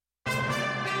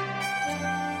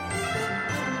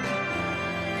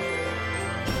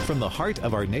from the heart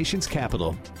of our nation's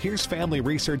capital, here's Family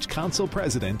Research Council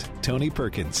President Tony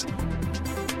Perkins.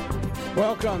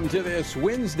 Welcome to this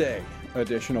Wednesday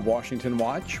edition of Washington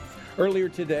Watch. Earlier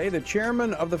today, the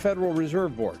chairman of the Federal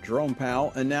Reserve Board, Jerome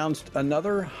Powell, announced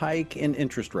another hike in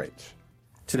interest rates.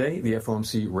 Today, the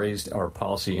FOMC raised our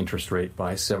policy interest rate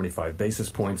by 75 basis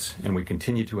points, and we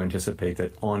continue to anticipate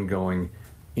that ongoing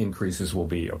increases will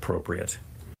be appropriate.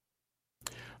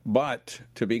 But,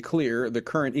 to be clear, the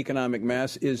current economic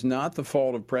mess is not the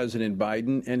fault of President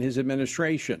Biden and his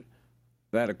administration.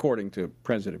 That, according to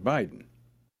President Biden.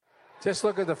 Just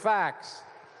look at the facts.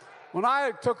 When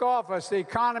I took office, the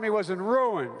economy was in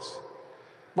ruins.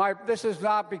 This is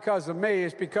not because of me,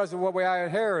 it's because of what I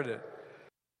inherited.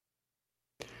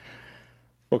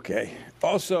 Okay.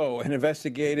 Also, an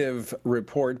investigative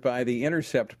report by The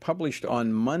Intercept published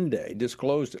on Monday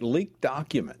disclosed leaked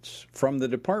documents from the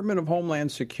Department of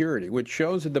Homeland Security, which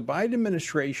shows that the Biden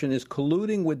administration is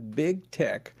colluding with big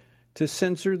tech to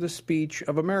censor the speech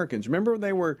of Americans. Remember,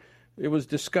 it was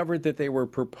discovered that they were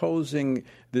proposing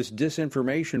this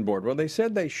disinformation board. Well, they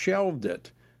said they shelved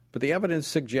it, but the evidence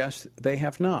suggests they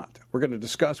have not. We're going to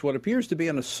discuss what appears to be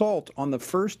an assault on the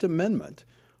First Amendment,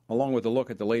 along with a look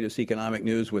at the latest economic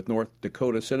news with North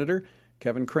Dakota Senator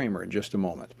Kevin Cramer in just a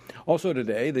moment. Also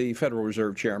today, the Federal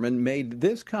Reserve Chairman made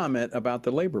this comment about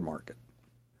the labor market.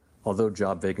 Although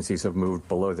job vacancies have moved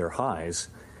below their highs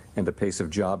and the pace of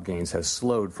job gains has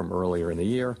slowed from earlier in the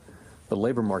year, the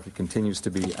labor market continues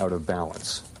to be out of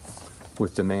balance,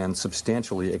 with demand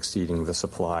substantially exceeding the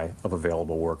supply of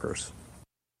available workers.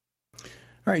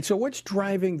 All right, so what's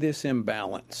driving this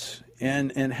imbalance,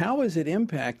 and how is it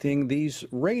impacting these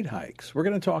rate hikes? We're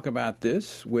going to talk about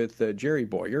this with Jerry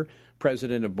Bowyer,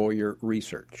 president of Bowyer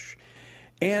Research.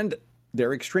 And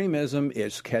their extremism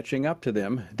is catching up to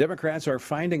them. Democrats are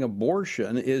finding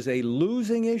abortion is a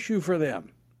losing issue for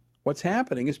them. What's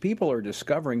happening is people are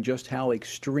discovering just how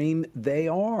extreme they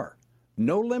are.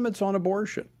 No limits on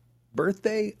abortion.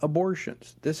 Birthday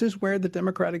abortions. This is where the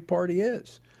Democratic Party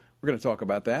is. We're going to talk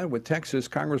about that with Texas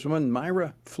Congresswoman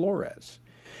Mayra Flores.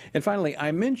 And finally,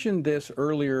 I mentioned this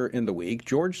earlier in the week.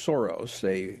 George Soros,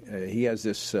 he has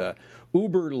this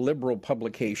uber-liberal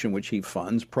publication which he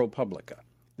funds, ProPublica.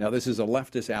 Now, this is a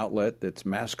leftist outlet that's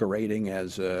masquerading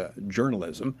as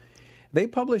journalism. They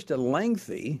published a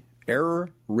lengthy,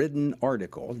 error-ridden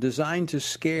article designed to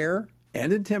scare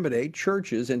and intimidate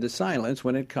churches into silence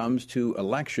when it comes to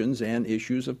elections and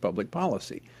issues of public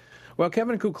policy. Well,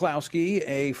 Kevin Klukowski,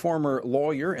 a former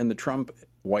lawyer in the Trump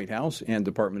White House and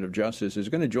Department of Justice, is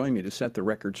going to join me to set the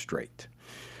record straight.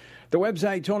 The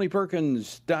website,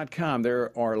 TonyPerkins.com,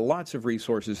 there are lots of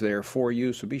resources there for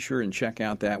you, so be sure and check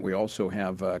out that. We also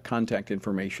have contact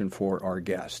information for our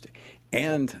guest.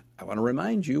 And I want to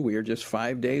remind you, we are just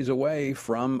 5 days away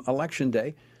from Election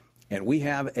Day, and we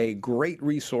have a great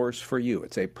resource for you.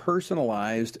 It's a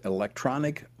personalized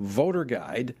electronic voter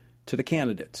guide to the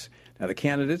candidates. Now, the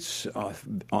candidates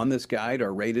on this guide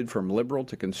are rated from liberal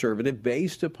to conservative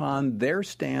based upon their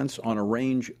stance on a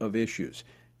range of issues.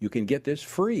 You can get this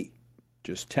free.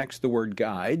 Just text the word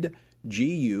guide,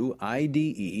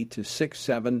 G-U-I-D-E, to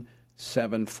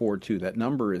 67742. That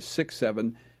number is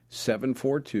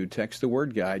 67742. Text the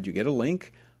word guide. You get a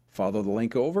link. Follow the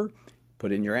link over.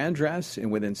 Put in your address,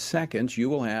 and within seconds, you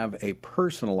will have a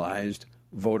personalized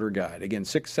voter guide. Again,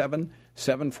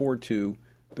 67742,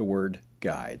 the word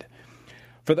guide.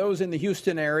 For those in the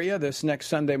Houston area, this next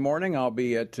Sunday morning, I'll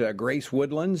be at Grace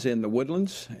Woodlands in the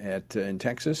Woodlands in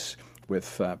Texas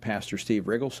with Pastor Steve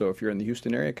Riggle. So if you're in the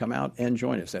Houston area, come out and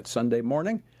join us. That's Sunday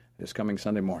morning, this coming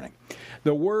Sunday morning.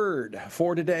 The word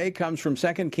for today comes from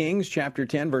 2 Kings chapter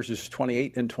 10, verses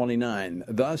 28 and 29.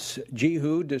 Thus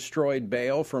Jehu destroyed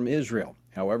Baal from Israel.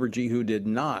 However, Jehu did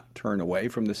not turn away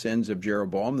from the sins of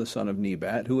Jeroboam, the son of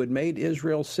Nebat, who had made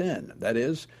Israel sin. That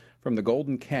is, from the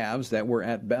golden calves that were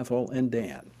at Bethel and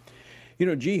Dan. You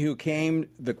know, Jehu came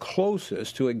the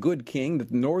closest to a good king that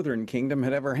the northern kingdom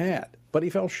had ever had, but he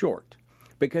fell short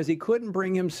because he couldn't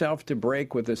bring himself to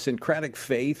break with the syncretic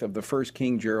faith of the first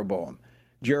king Jeroboam.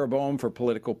 Jeroboam, for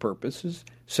political purposes,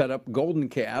 set up golden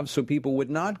calves so people would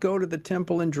not go to the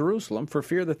temple in Jerusalem for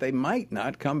fear that they might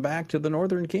not come back to the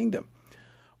northern kingdom.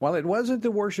 While it wasn't the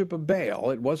worship of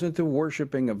Baal, it wasn't the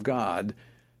worshiping of God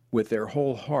with their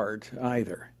whole heart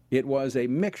either. It was a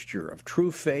mixture of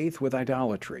true faith with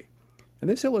idolatry. And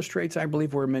this illustrates, I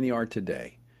believe, where many are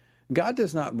today. God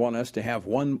does not want us to have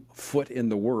one foot in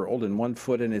the world and one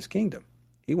foot in his kingdom.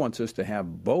 He wants us to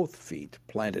have both feet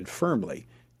planted firmly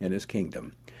in his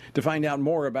kingdom. To find out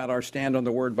more about our Stand on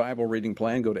the Word Bible reading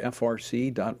plan, go to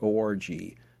frc.org/Bible.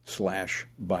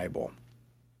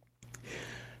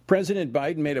 President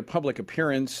Biden made a public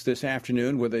appearance this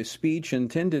afternoon with a speech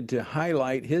intended to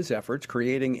highlight his efforts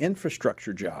creating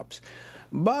infrastructure jobs.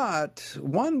 But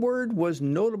one word was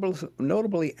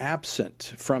notably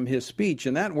absent from his speech,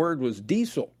 and that word was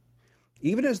diesel.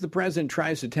 Even as the president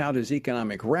tries to tout his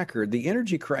economic record, the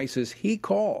energy crisis he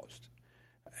caused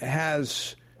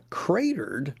has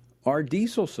cratered our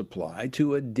diesel supply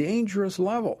to a dangerous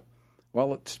level,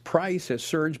 while its price has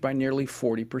surged by nearly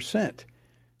 40%.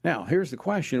 Now, here's the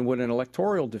question. Would an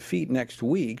electoral defeat next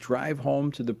week drive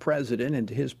home to the president and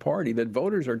to his party that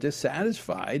voters are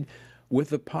dissatisfied with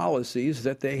the policies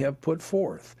that they have put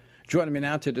forth? Joining me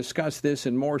now to discuss this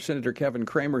and more, Senator Kevin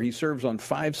Cramer. He serves on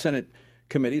 5 Senate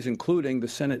committees, including the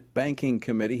Senate Banking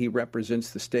Committee. He represents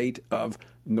the state of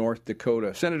North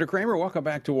Dakota. Senator Cramer, welcome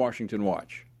back to Washington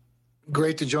Watch.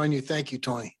 Great to join you. Thank you,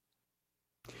 Tony.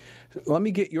 Let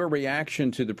me get your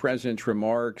reaction to the president's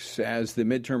remarks as the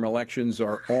midterm elections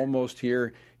are almost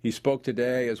here. He spoke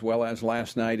today as well as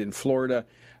last night in Florida.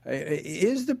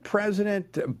 Is the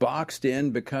president boxed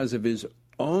in because of his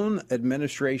own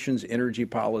administration's energy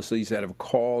policies that have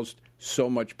caused so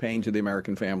much pain to the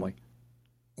American family?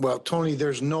 Well, Tony,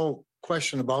 there's no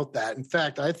question about that. In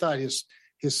fact, I thought his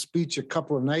speech a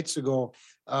couple of nights ago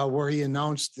where he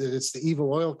announced that it's the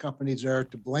evil oil companies that are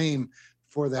to blame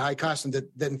for the high cost, and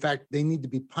that in fact they need to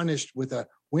be punished with a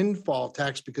windfall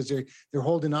tax because they're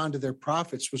holding on to their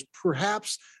profits, was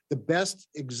perhaps the best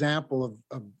example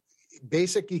of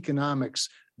basic economics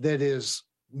that is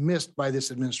missed by this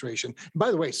administration. And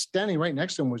by the way, standing right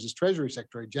next to him was his Treasury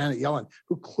Secretary, Janet Yellen,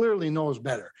 who clearly knows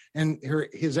better, and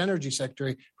his Energy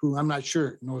Secretary, who I'm not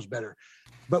sure knows better.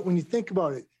 But when you think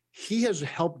about it, he has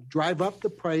helped drive up the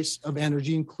price of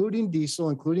energy, including diesel,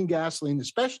 including gasoline,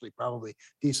 especially probably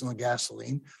diesel and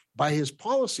gasoline, by his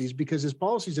policies, because his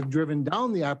policies have driven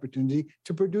down the opportunity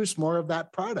to produce more of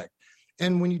that product.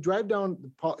 And when you drive down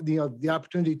the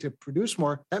opportunity to produce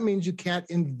more, that means you can't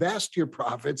invest your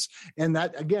profits. And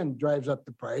that, again, drives up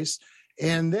the price.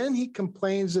 And then he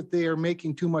complains that they are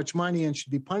making too much money and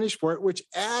should be punished for it, which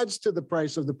adds to the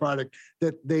price of the product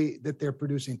that they're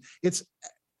producing. It's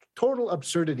total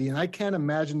absurdity. And I can't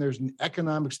imagine there's an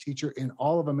economics teacher in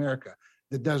all of America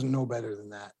that doesn't know better than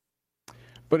that.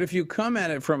 But if you come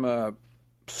at it from a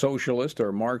socialist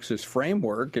or Marxist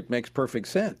framework, it makes perfect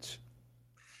sense.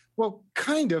 Well,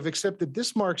 kind of, except that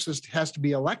this Marxist has to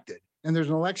be elected. And there's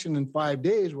an election in 5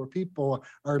 days where people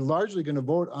are largely going to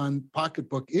vote on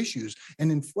pocketbook issues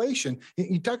and inflation.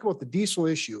 You talk about the diesel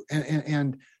issue,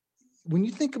 and when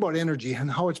you think about energy and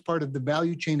how it's part of the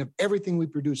value chain of everything we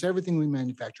produce, everything we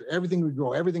manufacture, everything we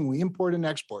grow, everything we import and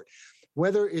export,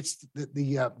 whether it's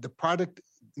the product,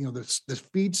 the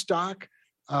feedstock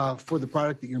for the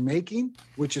product that you're making,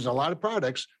 which is a lot of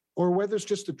products, or whether it's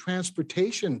just the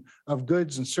transportation of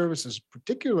goods and services,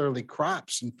 particularly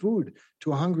crops and food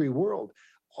to a hungry world,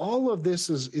 all of this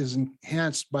is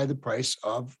enhanced by the price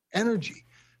of energy.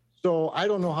 So I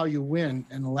don't know how you win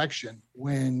an election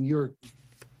when you're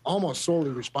almost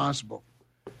solely responsible.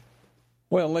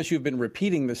 Well, unless you've been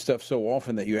repeating this stuff so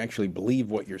often that you actually believe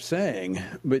what you're saying.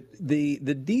 But the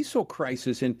diesel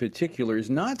crisis in particular is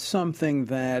not something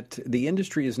that the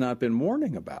industry has not been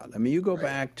warning about. I mean, you go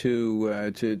back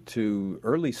to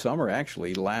early summer,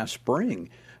 actually, last spring.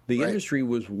 The industry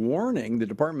was warning the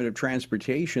Department of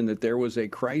Transportation that there was a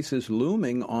crisis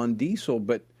looming on diesel,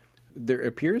 but there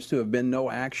appears to have been no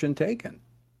action taken.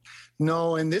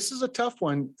 No, and this is a tough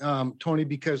one, Tony,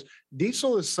 because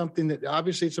diesel is something that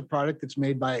obviously it's a product that's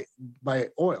made by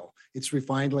oil. It's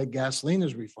refined like gasoline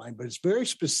is refined, but it's very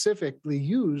specifically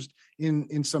used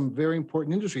in some very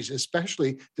important industries,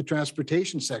 especially the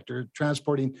transportation sector,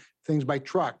 transporting things by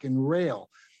truck and rail.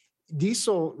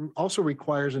 Diesel also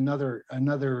requires another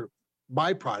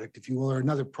byproduct, if you will, or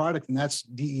another product, and that's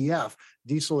DEF,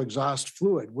 diesel exhaust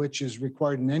fluid, which is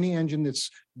required in any engine that's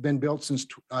been built since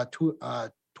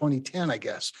 2010, I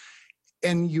guess.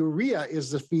 And urea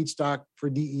is the feedstock for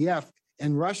DEF,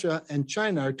 and Russia and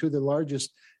China are two of the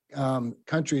largest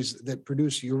countries that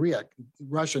produce urea,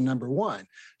 Russia number one.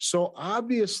 So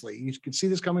obviously, you can see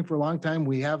this coming for a long time.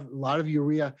 We have a lot of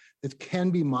urea that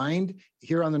can be mined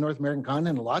here on the North American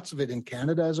continent, lots of it in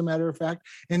Canada, as a matter of fact.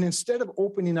 And instead of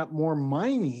opening up more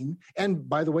mining, and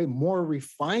by the way, more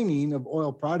refining of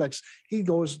oil products, he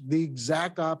goes the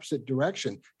exact opposite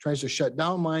direction, tries to shut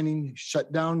down mining,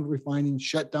 shut down refining,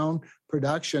 shut down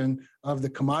production of the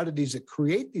commodities that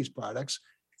create these products.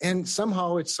 And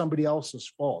somehow it's somebody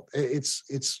else's fault.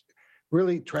 It's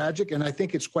really tragic, and I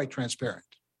think it's quite transparent.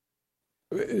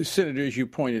 Senator, as you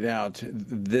pointed out,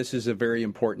 this is a very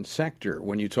important sector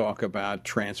when you talk about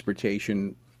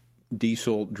transportation,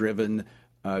 diesel-driven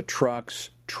trucks,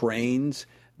 trains.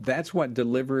 that's what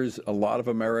delivers a lot of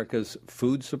America's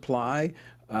food supply.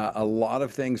 A lot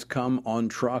of things come on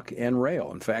truck and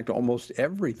rail. In fact, almost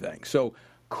everything. So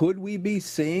could we be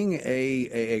seeing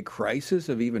a crisis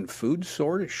of even food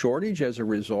shortage as a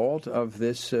result of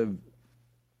this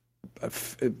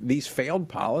these failed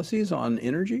policies on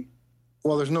energy?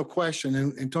 Well, there's no question.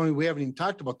 And Tony, we haven't even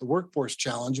talked about the workforce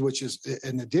challenge, which is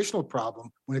an additional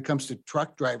problem when it comes to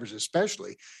truck drivers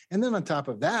especially. And then on top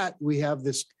of that, we have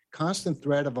this constant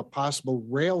threat of a possible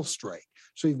rail strike.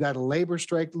 So you've got a labor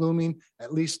strike looming,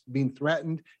 at least being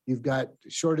threatened. You've got a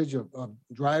shortage of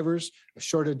drivers, a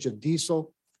shortage of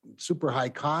diesel, super high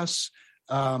costs,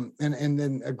 and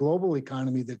then a global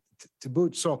economy that to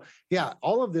boot. So yeah,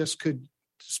 all of this could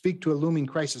speak to a looming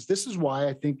crisis. This is why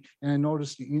I think, and I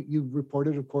noticed you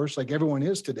reported, of course, like everyone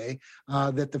is today,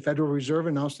 that the Federal Reserve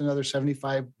announced another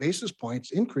 75 basis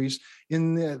points increase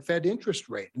in the Fed interest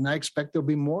rate. And I expect there'll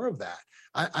be more of that.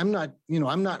 I'm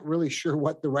not really sure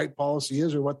what the right policy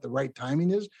is or what the right timing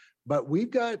is, but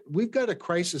we've got a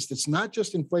crisis that's not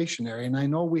just inflationary. And I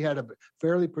know we had a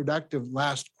fairly productive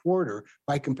last quarter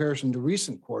by comparison to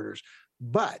recent quarters,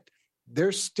 but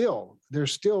there's still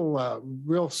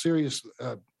real serious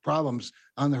problems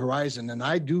on the horizon. And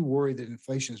I do worry that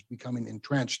inflation is becoming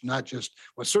entrenched,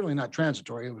 certainly not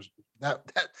transitory. It was that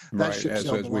right, ship as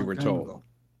sailed a we long were time told. ago.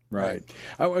 Right.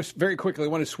 Very quickly, I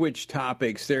want to switch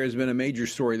topics. There has been a major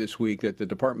story this week that the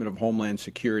Department of Homeland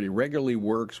Security regularly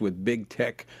works with big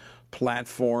tech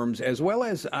platforms, as well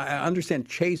as I understand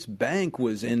Chase Bank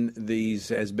has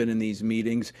been in these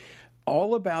meetings,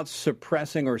 all about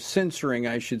suppressing or censoring,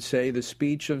 I should say, the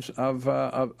speech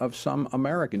of some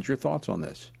Americans. Your thoughts on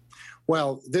this?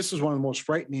 Well, this is one of the most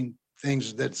frightening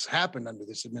things that's happened under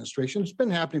this administration. It's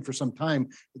been happening for some time,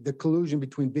 the collusion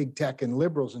between big tech and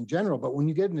liberals in general. But when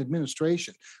you get an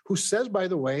administration who says, by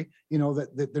the way,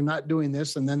 that they're not doing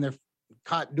this, and then they're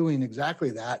caught doing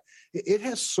exactly that, it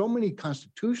has so many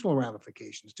constitutional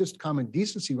ramifications, just common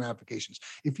decency ramifications.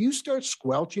 If you start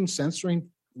squelching, censoring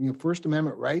First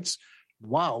Amendment rights,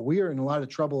 wow, we are in a lot of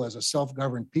trouble as a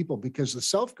self-governed people, because the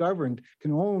self-governed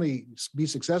can only be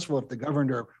successful if the governed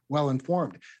are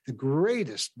well-informed. The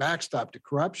greatest backstop to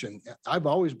corruption, I've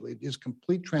always believed, is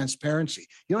complete transparency.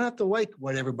 You don't have to like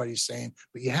what everybody's saying,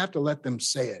 but you have to let them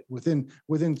say it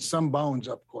within some bounds,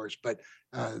 of course. But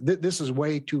this is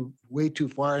way too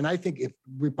far. And I think if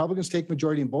Republicans take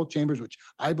majority in both chambers, which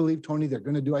I believe, Tony, they're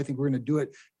going to do, I think we're going to do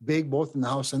it big, both in the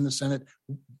House and the Senate.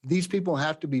 These people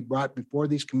have to be brought before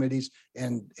these committees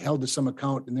and held to some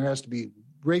account, and there has to be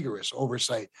rigorous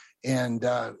oversight and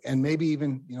maybe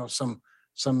even some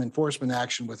enforcement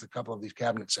action with a couple of these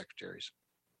cabinet secretaries.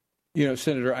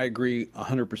 Senator, I agree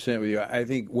 100% with you. I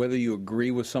think whether you agree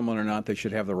with someone or not, they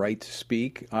should have the right to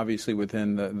speak, obviously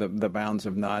within the bounds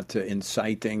of not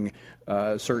inciting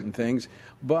certain things.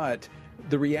 But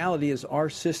the reality is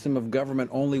our system of government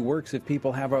only works if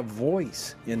people have a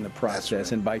voice in the process.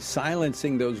 Right. And by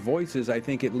silencing those voices, I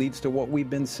think it leads to what we've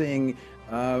been seeing,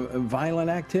 violent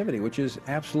activity, which is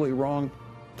absolutely wrong.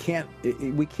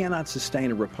 We cannot sustain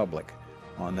a republic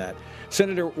on that.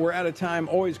 Senator, we're out of time.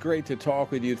 Always great to talk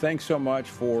with you. Thanks so much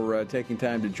for taking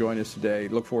time to join us today.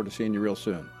 Look forward to seeing you real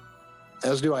soon.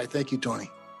 As do I. Thank you, Tony.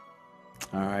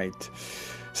 All right.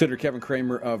 Senator Kevin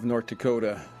Cramer of North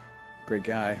Dakota. Great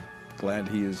guy. Glad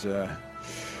he is on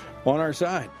our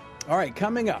side. All right,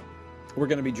 coming up, we're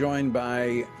going to be joined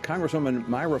by Congresswoman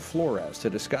Mayra Flores to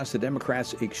discuss the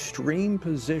Democrats' extreme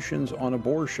positions on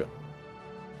abortion.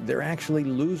 They're actually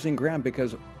losing ground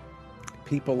because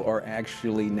people are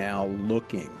actually now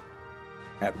looking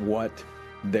at what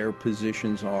their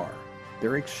positions are.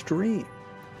 They're extreme.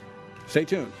 Stay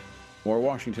tuned. More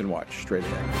Washington Watch straight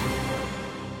ahead.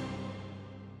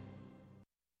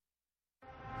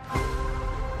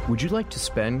 Would you like to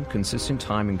spend consistent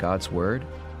time in God's Word?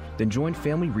 Then join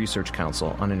Family Research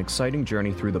Council on an exciting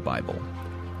journey through the Bible.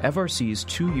 FRC's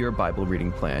 2-year Bible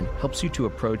reading plan helps you to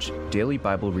approach daily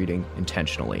Bible reading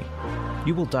intentionally.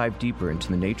 You will dive deeper into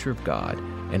the nature of God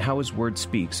and how His Word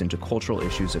speaks into cultural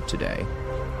issues of today.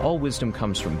 All wisdom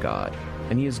comes from God,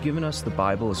 and He has given us the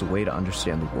Bible as a way to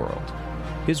understand the world.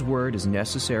 His Word is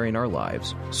necessary in our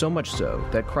lives, so much so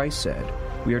that Christ said,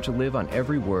 we are to live on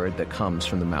every word that comes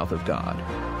from the mouth of God.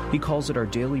 He calls it our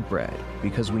daily bread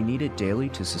because we need it daily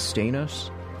to sustain us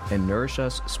and nourish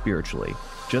us spiritually,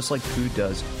 just like food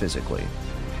does physically.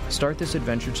 Start this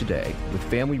adventure today with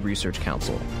Family Research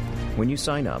Council. When you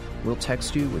sign up, we'll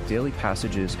text you with daily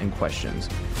passages and questions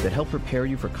that help prepare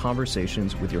you for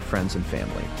conversations with your friends and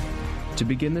family. To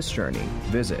begin this journey,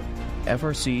 visit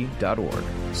frc.org/Bible.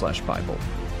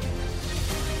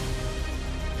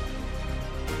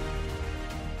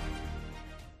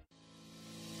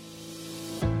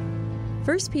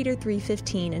 1 Peter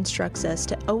 3:15 instructs us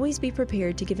to always be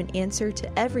prepared to give an answer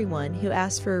to everyone who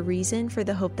asks for a reason for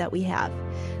the hope that we have.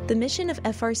 The mission of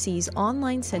FRC's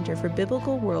online Center for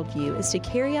Biblical Worldview is to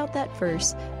carry out that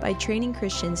verse by training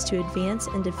Christians to advance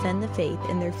and defend the faith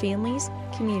in their families,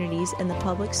 communities, and the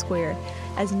public square,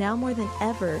 as now more than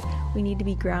ever, we need to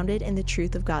be grounded in the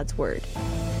truth of God's Word.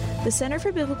 The Center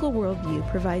for Biblical Worldview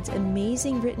provides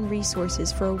amazing written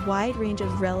resources for a wide range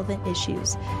of relevant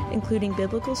issues, including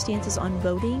biblical stances on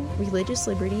voting, religious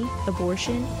liberty,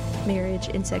 abortion, marriage,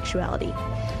 and sexuality.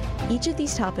 Each of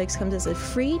these topics comes as a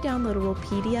free downloadable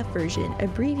PDF version,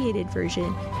 abbreviated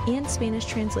version, and Spanish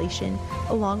translation,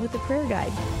 along with a prayer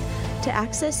guide. To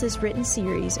access this written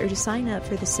series or to sign up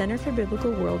for the Center for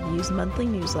Biblical Worldview's monthly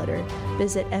newsletter,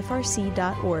 visit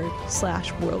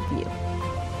frc.org/worldview.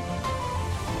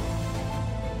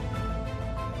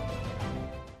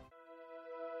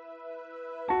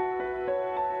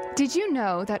 Did you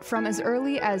know that from as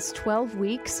early as 12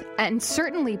 weeks, and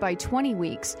certainly by 20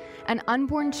 weeks, an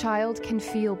unborn child can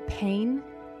feel pain?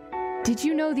 Did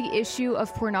you know the issue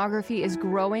of pornography is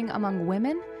growing among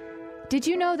women? Did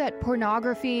you know that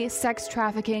pornography, sex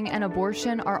trafficking, and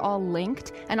abortion are all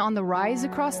linked and on the rise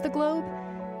across the globe?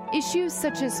 Issues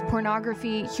such as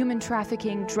pornography, human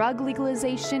trafficking, drug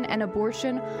legalization, and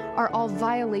abortion are all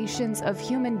violations of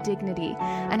human dignity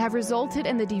and have resulted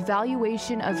in the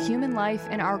devaluation of human life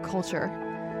in our culture.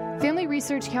 Family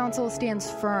Research Council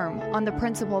stands firm on the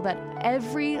principle that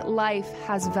every life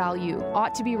has value,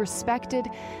 ought to be respected,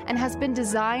 and has been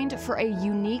designed for a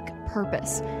unique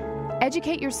purpose.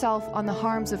 Educate yourself on the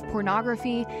harms of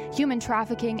pornography, human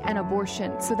trafficking, and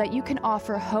abortion so that you can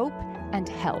offer hope and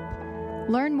help.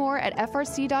 Learn more at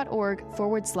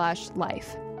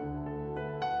frc.org/life.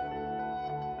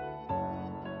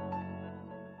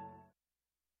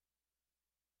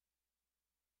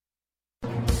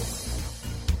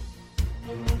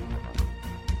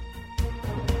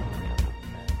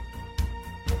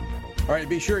 All right,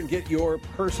 be sure and get your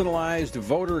personalized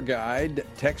voter guide.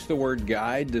 Text the word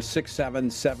guide to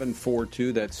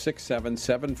 67742. That's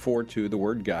 67742, the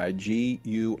word guide,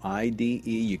 GUIDE.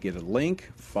 You get a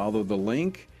link, follow the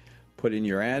link, put in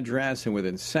your address, and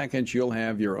within seconds you'll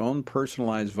have your own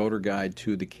personalized voter guide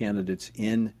to the candidates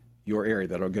in your area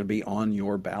that are going to be on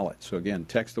your ballot. So again,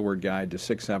 text the word guide to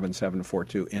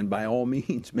 67742. And by all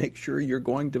means, make sure you're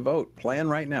going to vote. Plan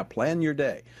right now. Plan your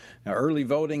day. Now, early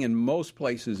voting in most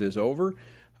places is over.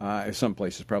 Some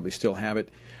places probably still have it.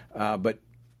 But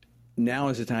now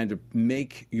is the time to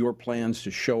make your plans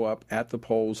to show up at the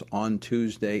polls on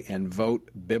Tuesday and vote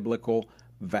biblical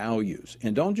values.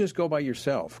 And don't just go by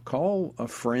yourself. Call a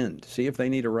friend. See if they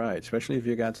need a ride, especially if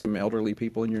you got some elderly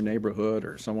people in your neighborhood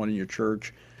or someone in your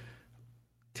church.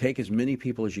 Take as many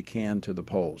people as you can to the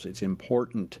polls. It's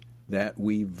important that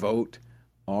we vote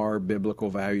our biblical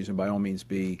values and by all means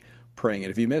be praying.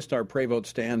 And if you missed our Pray Vote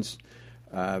Stands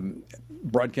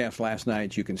broadcast last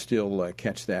night, you can still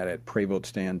catch that at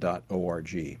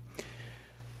prayvotestand.org.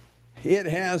 It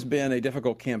has been a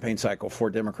difficult campaign cycle for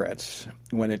Democrats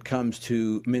when it comes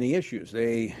to many issues.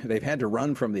 They've had to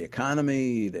run from the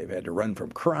economy. They've had to run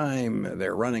from crime.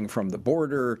 They're running from the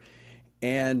border.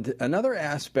 And another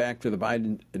aspect of the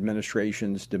Biden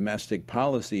administration's domestic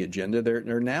policy agenda,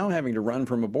 they're now having to run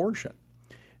from abortion.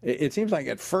 It seems like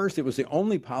at first it was the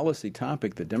only policy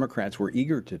topic that Democrats were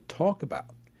eager to talk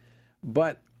about.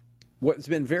 But what's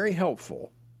been very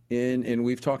helpful, and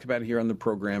we've talked about it here on the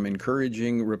program,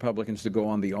 encouraging Republicans to go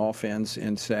on the offense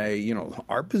and say, you know,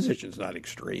 our position's not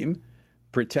extreme.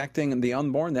 Protecting the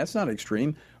unborn, that's not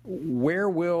extreme. Where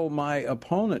will my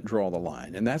opponent draw the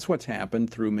line? And that's what's happened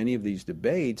through many of these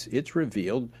debates. It's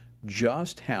revealed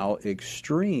just how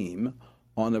extreme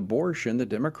on abortion the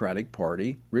Democratic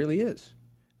Party really is.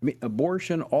 I mean,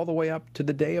 abortion all the way up to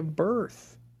the day of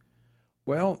birth.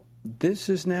 Well, this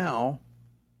is now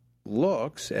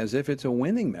looks as if it's a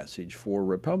winning message for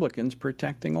Republicans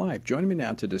protecting life. Joining me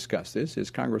now to discuss this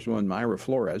is Congresswoman Mayra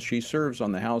Flores. She serves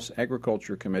on the House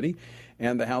Agriculture Committee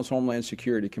and the House Homeland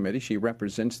Security Committee. She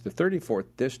represents the 34th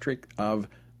District of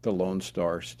the Lone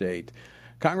Star State.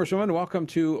 Congresswoman, welcome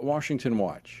to Washington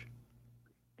Watch.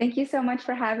 Thank you so much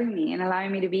for having me and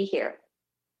allowing me to be here.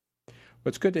 Well,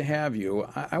 it's good to have you.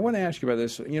 I want to ask you about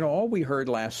this. You know, all we heard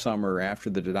last summer after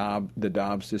the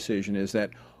Dobbs decision is that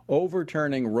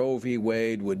overturning Roe v.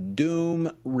 Wade would doom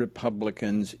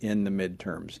Republicans in the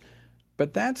midterms.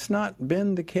 But that's not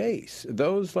been the case.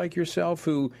 Those like yourself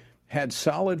who had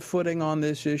solid footing on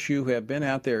this issue, who have been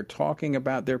out there talking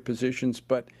about their positions,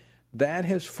 but that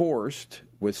has forced,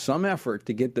 with some effort,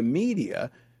 to get the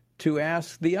media to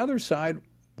ask the other side,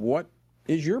 what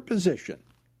is your position?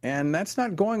 And that's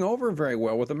not going over very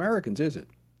well with Americans, is it?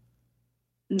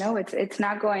 No, it's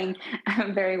not going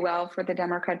very well for the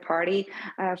Democrat Party.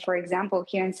 For example,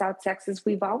 here in South Texas,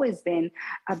 we've always been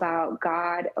about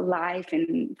God, life,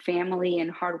 and family and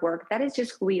hard work. That is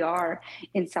just who we are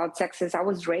in South Texas. I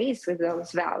was raised with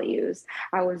those values.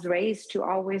 I was raised to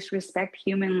always respect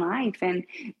human life, and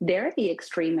they're the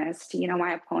extremists.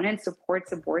 My opponent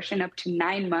supports abortion up to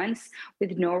 9 months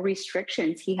with no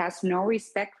restrictions. He has no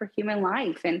respect for human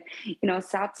life, and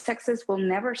South Texas will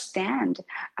never stand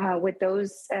with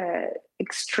those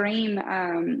extreme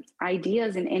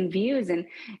ideas and views, and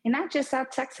not just South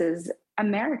Texas.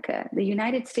 America, the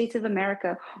United States of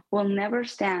America, will never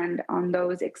stand on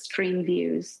those extreme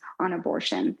views on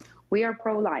abortion. We are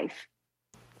pro-life.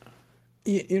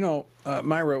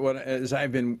 Mayra, as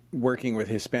I've been working with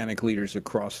Hispanic leaders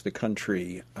across the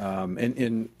country,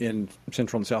 in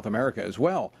Central and South America as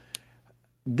well,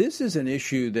 this is an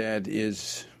issue that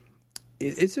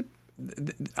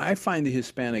I find the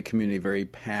Hispanic community very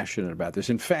passionate about this.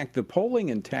 In fact, the polling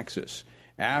in Texas,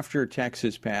 after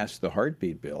Texas passed the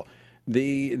heartbeat bill,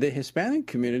 the Hispanic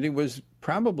community was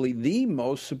probably the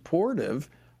most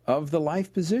supportive of the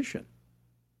life position.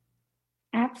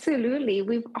 Absolutely.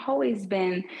 We've always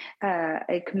been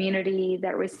a community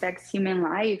that respects human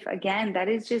life. Again, that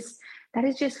is just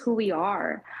who we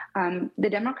are. The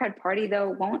Democrat Party, though,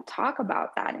 won't talk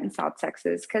about that in South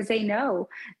Texas because they know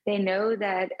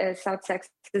that South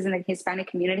Texas and the Hispanic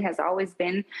community has always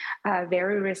been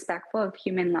very respectful of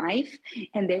human life,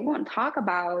 and they won't talk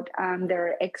about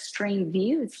their extreme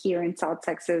views here in South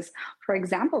Texas. For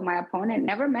example, my opponent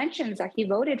never mentions that he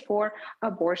voted for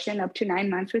abortion up to 9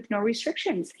 months with no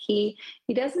restrictions. He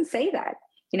doesn't say that.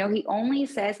 He only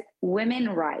says women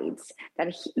rights,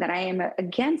 that I am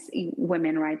against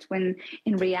women rights, when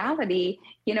in reality,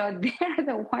 they're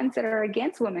the ones that are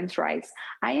against women's rights.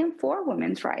 I am for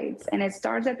women's rights, and it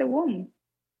starts at the womb.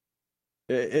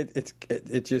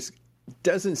 It just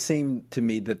doesn't seem to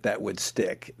me that would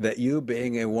stick, that you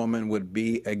being a woman would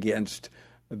be against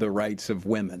the rights of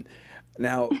women.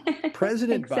 Now,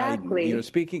 President Exactly.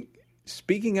 Biden,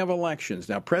 speaking of elections,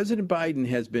 now President Biden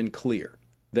has been clear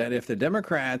that if the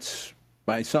Democrats,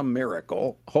 by some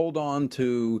miracle, hold on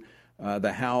to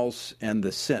the House and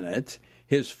the Senate,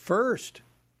 his first,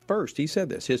 he said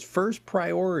this, his first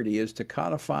priority is to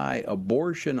codify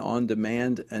abortion on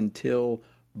demand until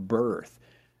birth.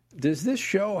 Does this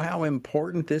show how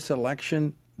important this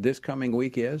election this coming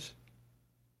week is?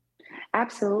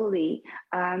 Absolutely.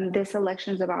 This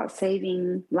election is about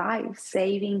saving lives,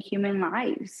 saving human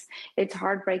lives. It's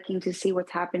heartbreaking to see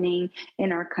what's happening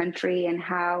in our country and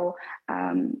how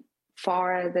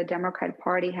far the Democrat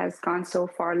Party has gone so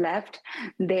far left.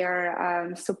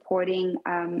 They're supporting,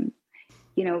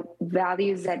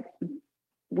 values that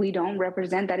we don't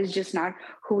represent. That is just not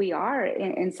who we are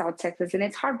in South Texas. And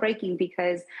it's heartbreaking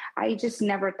because I just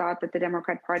never thought that the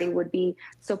Democrat Party would be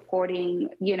supporting,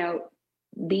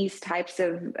 these types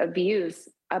of views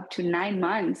up to 9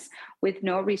 months with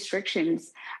no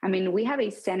restrictions. I mean, we have a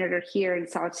senator here in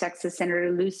South Texas,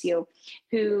 Senator Lucio,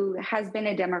 who has been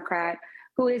a Democrat,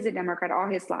 who is a Democrat all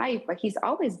his life, but he's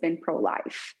always been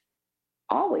pro-life.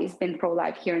 Always been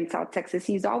pro-life here in South Texas.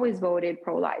 He's always voted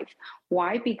pro-life.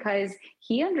 Why? Because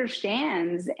he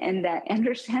understands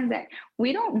that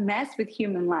we don't mess with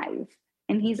human life.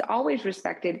 And he's always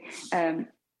respected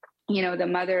the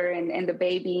mother and the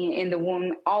baby in the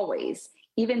womb, always,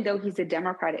 even though he's a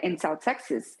Democrat in South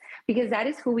Texas, because that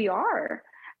is who we are.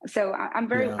 So I'm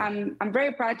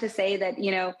very proud to say that,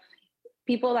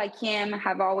 people like him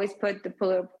have always put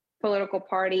the political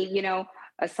party,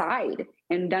 aside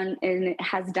and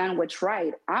has done what's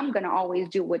right. I'm going to always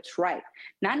do what's right,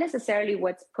 not necessarily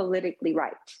what's politically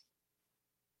right.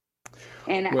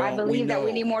 And I believe that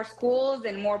we need more schools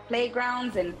and more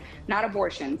playgrounds and not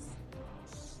abortions.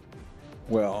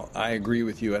 Well, I agree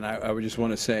with you, and I would just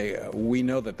want to say we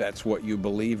know that that's what you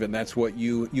believe, and that's what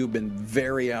you've been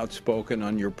very outspoken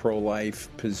on your pro-life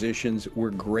positions.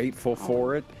 We're grateful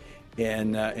for it,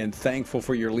 and thankful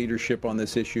for your leadership on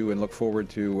this issue, and look forward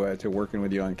to working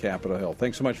with you on Capitol Hill.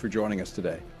 Thanks so much for joining us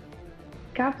today.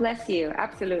 God bless you.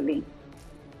 Absolutely.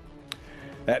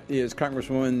 That is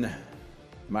Congresswoman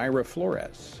Mayra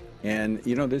Flores, and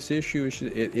this issue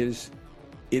it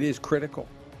is critical,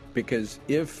 because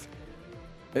if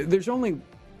there's only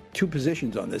two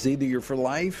positions on this. Either you're for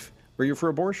life or you're for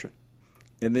abortion.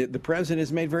 And the president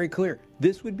has made very clear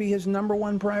this would be his number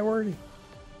one priority.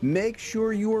 Make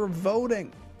sure you are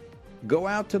voting. Go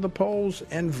out to the polls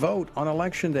and vote on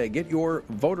Election Day. Get your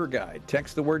voter guide.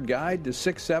 Text the word guide to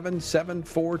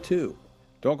 67742.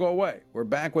 Don't go away. We're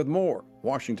back with more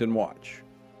Washington Watch.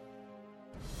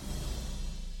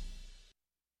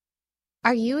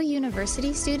 Are you a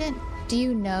university student? Do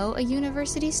you know a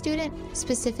university student,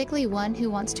 specifically one who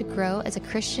wants to grow as a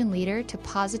Christian leader to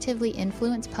positively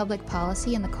influence public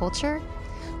policy and the culture?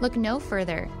 Look no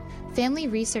further. Family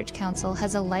Research Council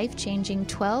has a life-changing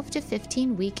 12 to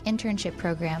 15-week internship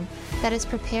program that has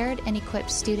prepared and equipped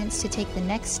students to take the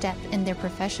next step in their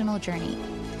professional journey.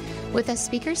 With a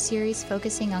speaker series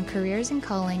focusing on careers and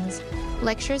callings,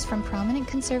 lectures from prominent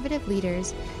conservative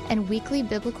leaders, and weekly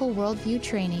biblical worldview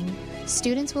training,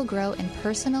 students will grow in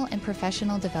personal and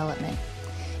professional development.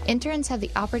 Interns have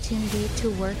the opportunity to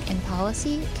work in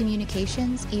policy,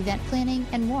 communications, event planning,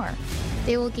 and more.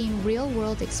 They will gain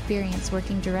real-world experience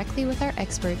working directly with our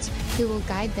experts who will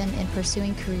guide them in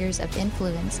pursuing careers of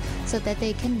influence so that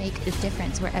they can make a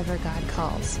difference wherever God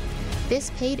calls. This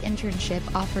paid internship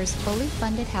offers fully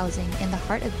funded housing in the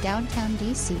heart of downtown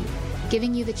D.C.,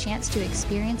 giving you the chance to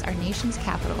experience our nation's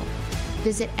capital.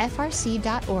 Visit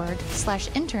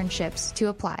frc.org/internships to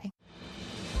apply.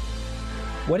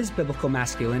 What is biblical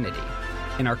masculinity?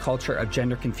 In our culture of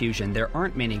gender confusion, there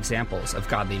aren't many examples of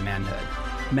godly manhood.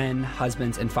 Men,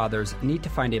 husbands, and fathers need to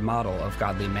find a model of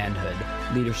godly manhood,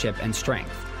 leadership, and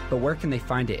strength. But where can they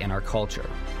find it in our culture?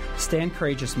 Stand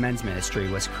Courageous Men's Ministry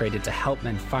was created to help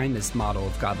men find this model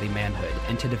of godly manhood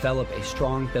and to develop a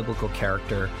strong biblical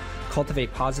character,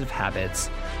 cultivate positive habits,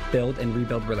 build and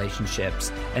rebuild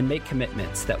relationships, and make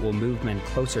commitments that will move men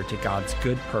closer to God's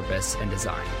good purpose and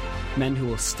design. Men who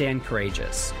will stand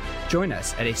courageous. Join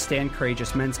us at a Stand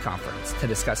Courageous Men's Conference to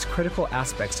discuss critical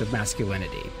aspects of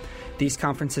masculinity. These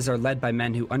conferences are led by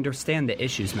men who understand the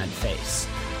issues men face.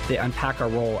 They unpack our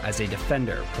role as a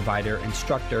defender, provider,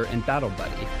 instructor, and battle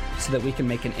buddy so that we can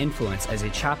make an influence as a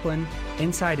chaplain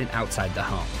inside and outside the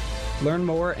home. Learn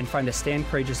more and find a Stand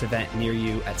Courageous event near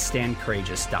you at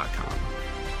standcourageous.com.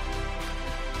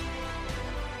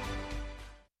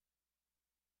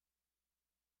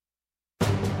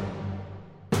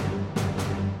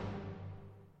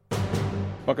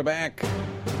 Welcome back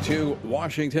to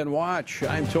Washington Watch.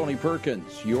 I'm Tony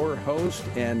Perkins, your host,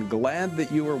 and glad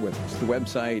that you are with us. The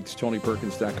website's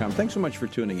tonyperkins.com. Thanks so much for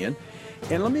tuning in.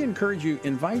 And let me encourage you,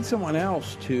 invite someone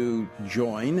else to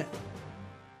join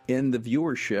in the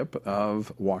viewership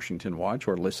of Washington Watch,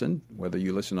 or listen, whether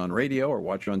you listen on radio or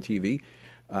watch on TV.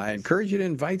 I encourage you to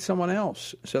invite someone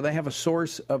else so they have a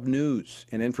source of news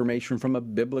and information from a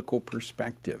biblical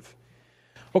perspective.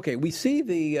 Okay, we see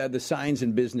the signs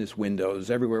in business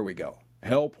windows everywhere we go.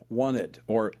 Help wanted,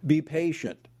 or be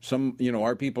patient.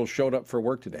 Our people showed up for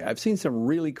work today. I've seen some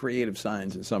really creative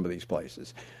signs in some of these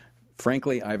places.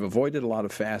 Frankly, I've avoided a lot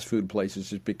of fast food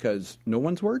places just because no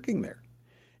one's working there.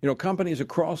 Companies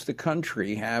across the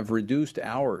country have reduced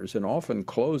hours and often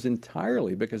close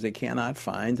entirely because they cannot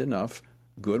find enough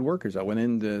good workers. I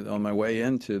went on my way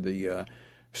into the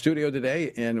studio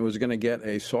today and was going to get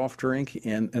a soft drink,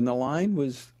 and the line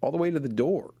was all the way to the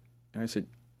door. And I said,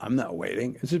 I'm not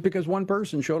waiting. This is because one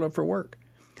person showed up for work.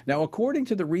 Now, according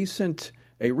to a recent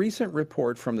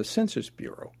report from the Census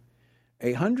Bureau,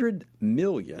 100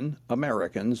 million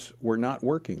Americans were not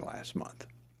working last month.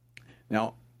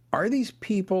 Now, are these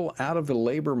people out of the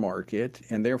labor market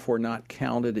and therefore not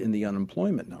counted in the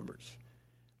unemployment numbers?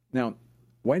 Now,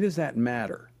 why does that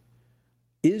matter?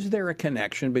 Is there a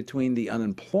connection between the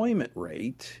unemployment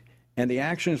rate and the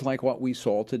actions like what we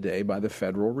saw today by the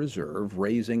Federal Reserve,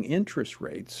 raising interest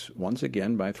rates once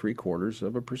again by 0.75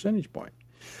 of a percentage point?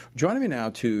 Joining me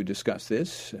now to discuss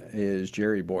this is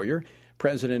Jerry Bowyer,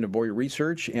 president of Bowyer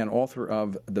Research and author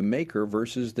of The Maker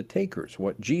versus the Takers,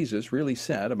 What Jesus Really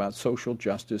Said About Social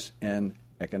Justice and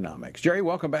Economics. Jerry,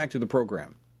 welcome back to the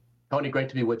program. Tony, great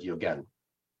to be with you again.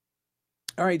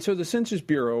 All right, so the Census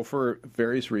Bureau, for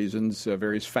various reasons,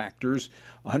 various factors,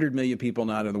 100 million people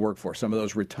not in the workforce. Some of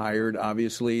those retired,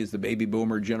 obviously, as the baby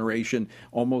boomer generation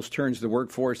almost turns the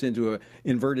workforce into an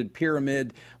inverted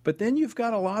pyramid. But then you've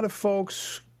got a lot of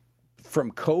folks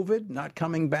from COVID not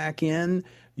coming back in.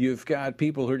 You've got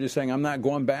people who are just saying, I'm not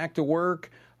going back to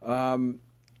work.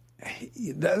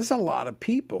 That's a lot of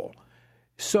people.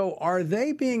 So are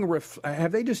they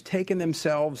have they just taken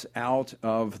themselves out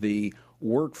of the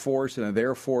workforce and are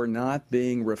therefore not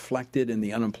being reflected in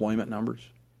the unemployment numbers?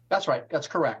 That's right. That's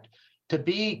correct. To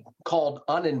be called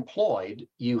unemployed,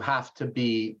 you have to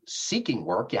be seeking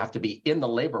work. You have to be in the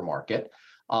labor market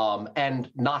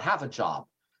and not have a job.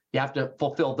 You have to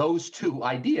fulfill those two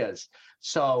ideas.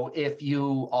 So if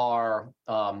you are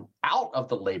out of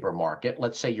the labor market,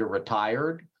 let's say you're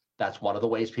retired, that's one of the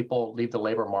ways people leave the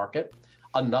labor market.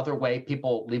 Another way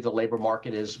people leave the labor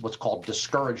market is what's called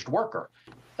discouraged worker.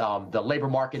 The labor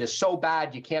market is so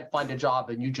bad you can't find a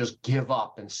job and you just give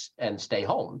up and stay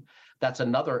home. That's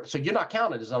another. So you're not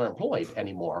counted as unemployed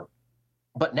anymore.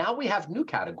 But now we have new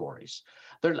categories.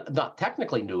 They're not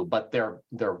technically new, but they're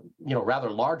rather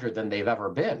larger than they've ever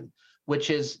been, which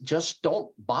is just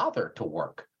don't bother to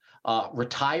work.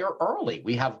 Retire early.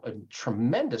 We have a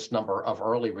tremendous number of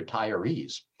early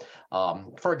retirees.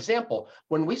 For example,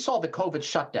 when we saw the COVID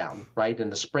shutdown, right, in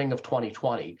the spring of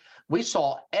 2020, we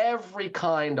saw every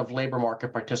kind of labor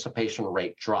market participation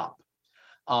rate drop.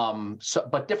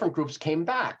 But different groups came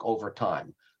back over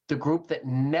time. The group that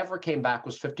never came back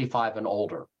was 55 and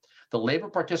older. The labor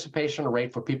participation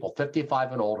rate for people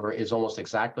 55 and older is almost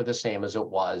exactly the same as it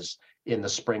was in the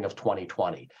spring of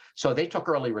 2020. So they took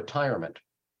early retirement.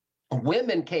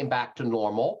 Women came back to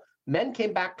normal. Men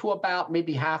came back to about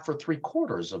maybe half or three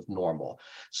quarters of normal.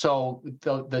 So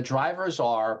the drivers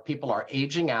are people are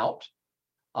aging out,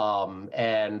 and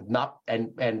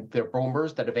they're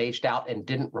boomers that have aged out and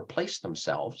didn't replace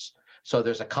themselves. So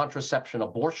there's a contraception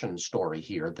abortion story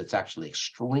here that's actually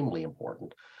extremely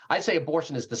important. I'd say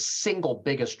abortion is the single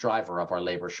biggest driver of our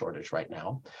labor shortage right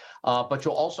now. But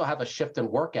you'll also have a shift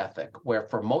in work ethic, where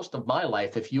for most of my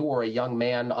life, if you were a young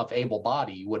man of able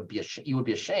body, you would be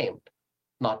ashamed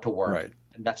not to work. Right.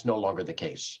 And that's no longer the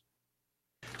case.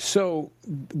 So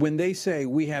when they say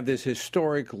we have this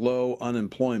historic low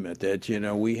unemployment, that,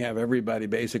 we have everybody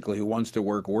basically who wants to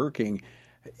work working,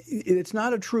 it's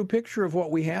not a true picture of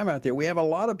what we have out there. We have a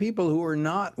lot of people who are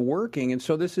not working, and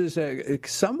so this is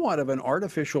somewhat of an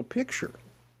artificial picture.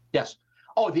 Yes.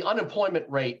 Oh, the unemployment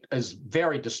rate is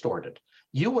very distorted.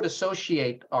 You would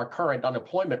associate our current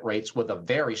unemployment rates with a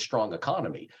very strong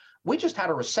economy. We just had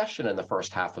a recession in the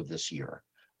first half of this year.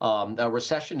 A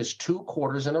recession is 2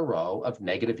 quarters in a row of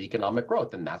negative economic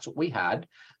growth, and that's what we had,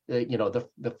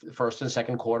 the first and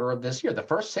second quarter of this year. The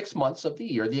first 6 months of the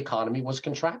year, the economy was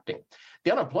contracting.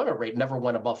 The unemployment rate never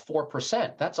went above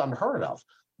 4%. That's unheard of.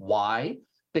 Why?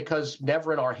 Because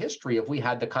never in our history have we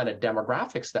had the kind of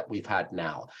demographics that we've had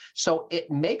now. So it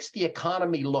makes the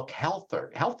economy look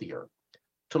healthier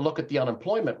to look at the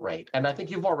unemployment rate. And I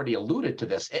think you've already alluded to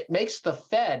this. It makes the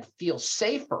Fed feel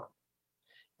safer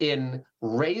in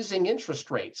raising interest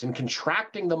rates and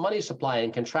contracting the money supply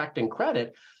and contracting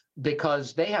credit,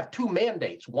 because they have 2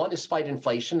 mandates. One is fight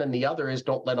inflation, and the other is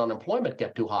don't let unemployment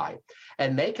get too high.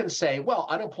 And they can say, well,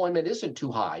 unemployment isn't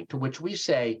too high, to which we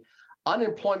say,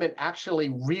 unemployment actually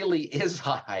really is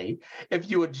high if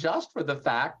you adjust for the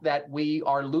fact that we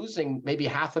are losing maybe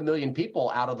 500,000 people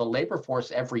out of the labor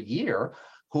force every year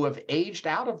who have aged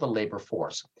out of the labor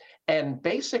force. And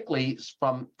basically,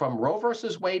 from Roe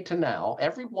versus Wade to now,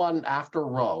 everyone after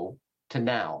Roe to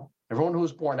now, everyone who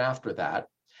was born after that,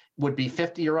 would be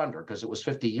 50 or under, because it was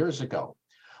 50 years ago.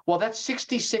 Well, that's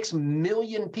 66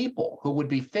 million people who would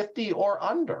be 50 or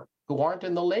under, who aren't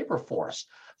in the labor force.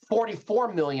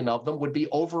 44 million of them would be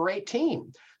over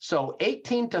 18. So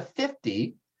 18 to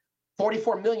 50,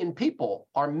 44 million people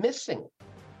are missing.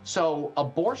 So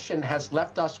abortion has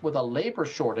left us with a labor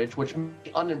shortage, which makes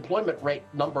the unemployment rate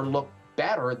number look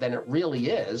better than it really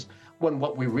is, when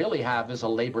what we really have is a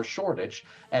labor shortage.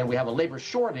 And we have a labor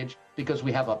shortage because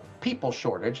we have a people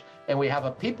shortage, and we have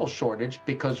a people shortage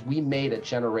because we made a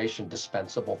generation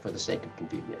dispensable for the sake of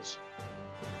convenience.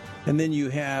 And then you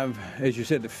have, as you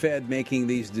said, the Fed making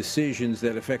these decisions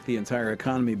that affect the entire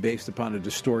economy based upon a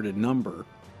distorted number,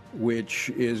 which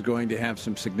is going to have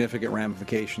some significant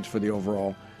ramifications for the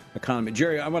overall economy.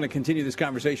 Jerry, I want to continue this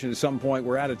conversation at some point.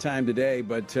 We're out of time today,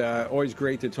 but always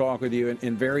great to talk with you,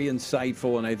 and very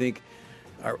insightful. And I think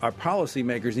our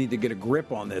policymakers need to get a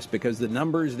grip on this, because the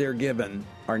numbers they're given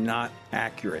are not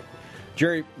accurate.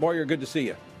 Jerry Bowyer, good to see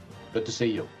you. Good to see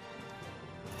you.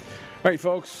 All right,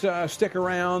 folks, stick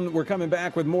around. We're coming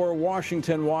back with more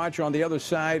Washington Watch on the other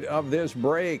side of this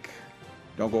break.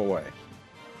 Don't go away.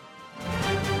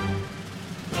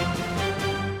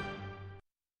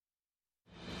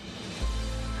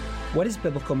 What is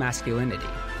biblical masculinity?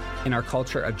 In our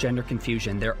culture of gender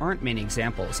confusion, there aren't many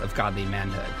examples of godly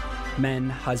manhood. Men,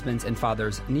 husbands, and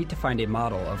fathers need to find a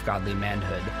model of godly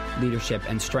manhood, leadership,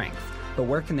 and strength. But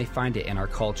where can they find it in our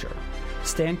culture?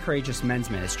 Stand Courageous Men's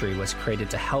Ministry was created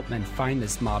to help men find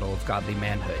this model of godly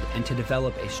manhood and to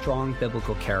develop a strong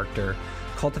biblical character,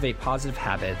 cultivate positive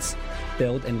habits,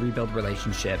 build and rebuild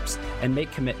relationships, and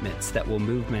make commitments that will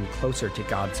move men closer to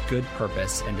God's good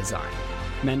purpose and design.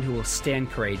 Men who will stand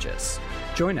courageous.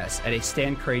 Join us at a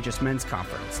Stand Courageous Men's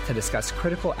Conference to discuss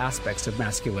critical aspects of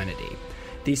masculinity.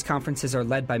 These conferences are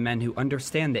led by men who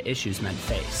understand the issues men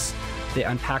face. They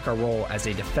unpack our role as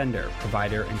a defender,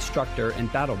 provider, instructor,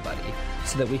 and battle buddy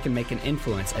so that we can make an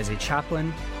influence as a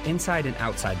chaplain inside and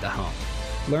outside the home.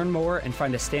 Learn more and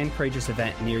find a Stand Courageous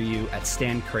event near you at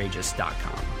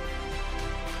standcourageous.com.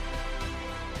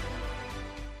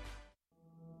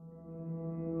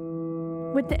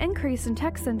 With the increase in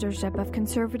tech censorship of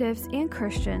conservatives and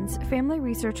Christians, Family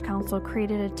Research Council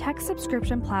created a tech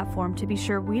subscription platform to be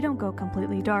sure we don't go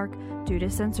completely dark due to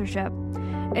censorship.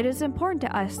 It is important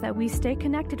to us that we stay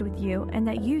connected with you and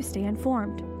that you stay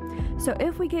informed. So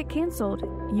if we get canceled,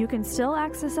 you can still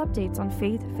access updates on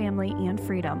faith, family, and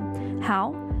freedom.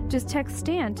 How? Just text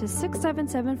STAND to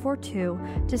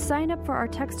 67742 to sign up for our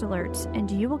text alerts, and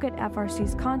you will get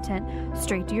FRC's content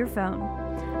straight to your phone.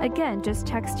 Again, just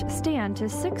text STAND to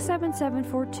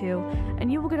 67742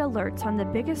 and you will get alerts on the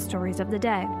biggest stories of the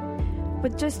day.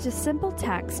 With just a simple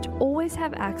text, always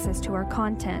have access to our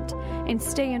content and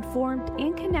stay informed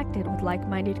and connected with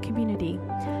like-minded community.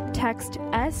 Text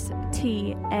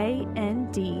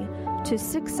STAND to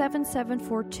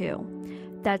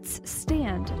 67742. That's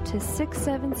STAND to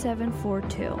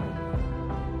 67742.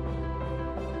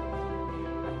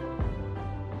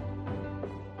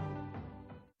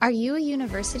 Are you a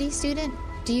university student?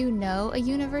 Do you know a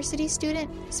university student,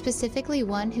 specifically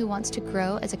one who wants to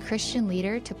grow as a Christian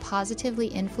leader to positively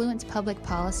influence public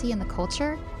policy and the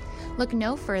culture? Look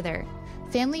no further.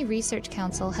 Family Research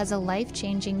Council has a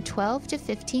life-changing 12 to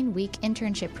 15-week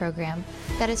internship program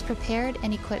that has prepared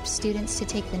and equipped students to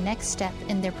take the next step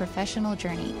in their professional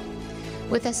journey.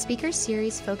 With a speaker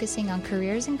series focusing on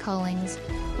careers and callings,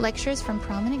 lectures from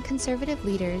prominent conservative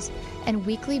leaders, and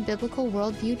weekly biblical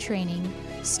worldview training,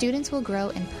 students will grow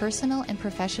in personal and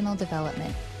professional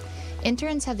development.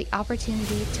 Interns have the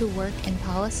opportunity to work in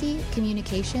policy,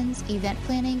 communications, event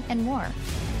planning, and more.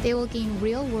 They will gain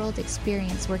real-world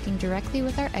experience working directly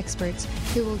with our experts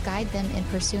who will guide them in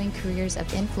pursuing careers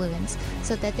of influence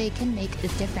so that they can make a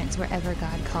difference wherever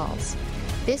God calls.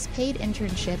 This paid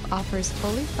internship offers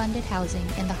fully funded housing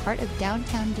in the heart of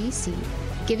downtown D.C.,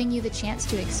 giving you the chance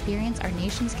to experience our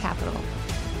nation's capital.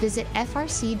 Visit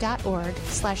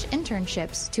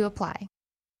frc.org/internships to apply.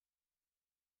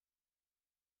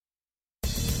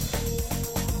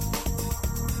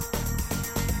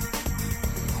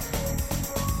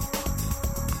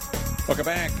 Welcome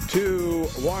back to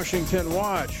Washington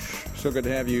Watch. So good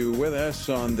to have you with us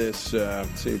on this.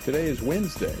 Today is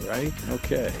Wednesday, right?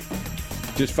 Okay.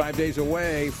 Just 5 days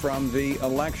away from the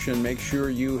election. Make sure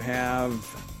you have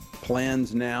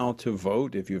plans now to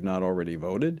vote if you've not already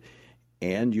voted.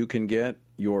 And you can get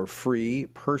your free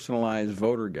personalized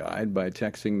voter guide by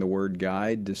texting the word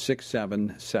guide to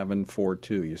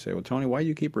 67742. You say, well, Tony, why do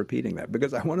you keep repeating that?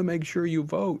 Because I want to make sure you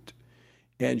vote.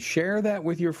 And share that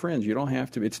with your friends. You don't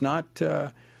have to. It's not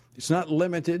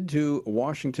limited to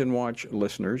Washington Watch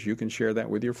listeners. You can share that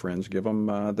with your friends. Give them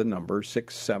the number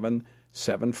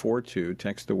 67742.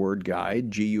 Text the word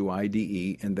guide,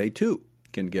 GUIDE, and they too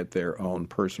can get their own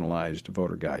personalized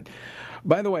voter guide.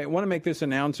 By the way, I want to make this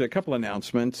a couple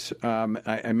announcements.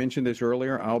 I mentioned this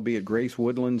earlier. I'll be at Grace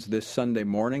Woodlands this Sunday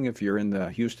morning. If you're in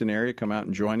the Houston area, come out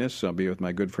and join us. I'll be with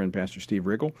my good friend, Pastor Steve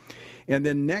Riggle. And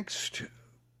then next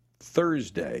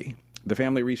Thursday, the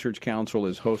Family Research Council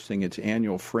is hosting its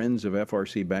annual Friends of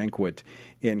FRC banquet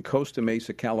in Costa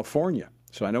Mesa, California.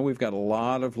 So I know we've got a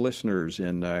lot of listeners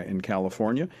in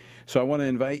California. So I want to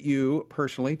invite you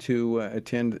personally to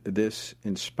attend this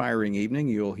inspiring evening.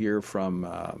 You'll hear from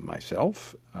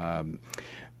myself,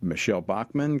 Michelle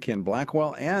Bachmann, Ken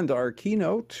Blackwell, and our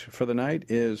keynote for the night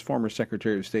is former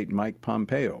Secretary of State Mike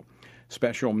Pompeo.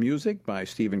 Special music by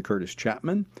Stephen Curtis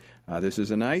Chapman. This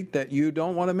is a night that you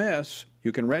don't want to miss.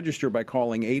 You can register by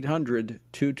calling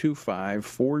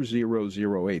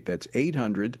 800-225-4008. That's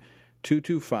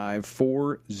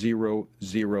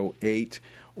 800-225-4008.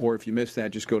 Or if you missed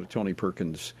that, just go to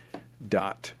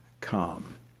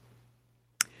TonyPerkins.com.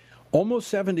 Almost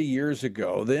 70 years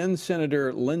ago, then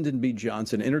Senator Lyndon B.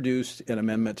 Johnson introduced an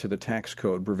amendment to the tax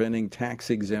code preventing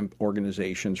tax-exempt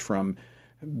organizations from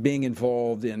being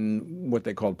involved in what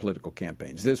they called political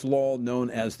campaigns. This law,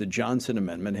 known as the Johnson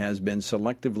Amendment, has been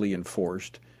selectively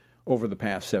enforced over the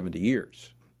past 70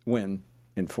 years. When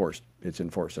it's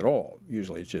enforced at all.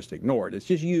 Usually it's just ignored. It's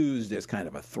just used as kind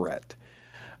of a threat.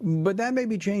 But that may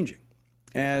be changing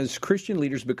as Christian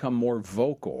leaders become more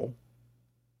vocal,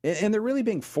 and they're really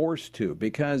being forced to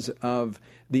because of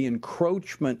the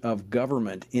encroachment of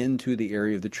government into the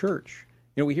area of the church.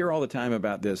 You know, we hear all the time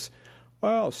about this,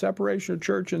 well, separation of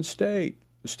church and state.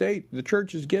 The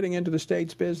church is getting into the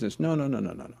state's business. No.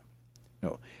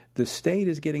 The state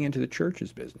is getting into the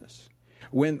church's business.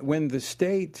 When the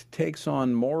state takes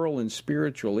on moral and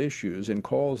spiritual issues and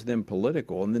calls them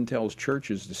political and then tells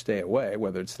churches to stay away,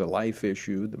 whether it's the life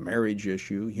issue, the marriage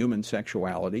issue, human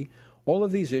sexuality, all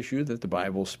of these issues that the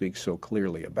Bible speaks so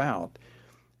clearly about,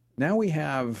 now we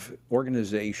have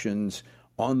organizations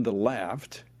on the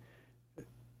left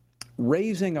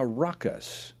raising a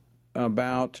ruckus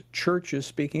about churches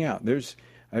speaking out.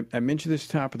 I mentioned this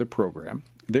at the top of the program.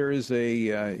 There is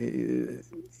it's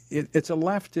a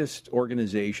leftist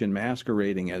organization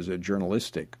masquerading as a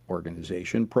journalistic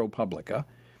organization, ProPublica.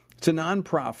 It's a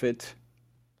nonprofit,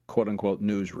 quote-unquote,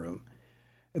 newsroom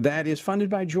that is funded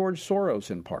by George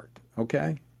Soros in part,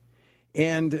 okay?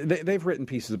 And they've written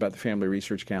pieces about the Family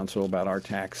Research Council, about our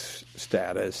tax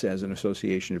status as an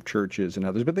association of churches and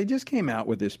others, but they just came out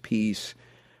with this piece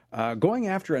going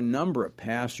after a number of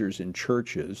pastors in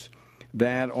churches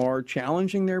that are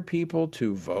challenging their people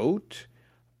to vote,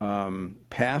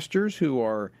 pastors who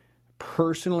are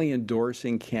personally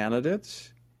endorsing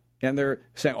candidates, and they're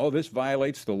saying, oh, this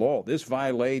violates the law. This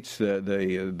violates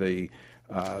the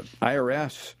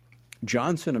IRS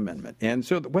Johnson Amendment. And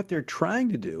so what they're trying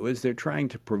to do is they're trying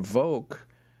to provoke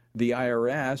the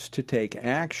IRS to take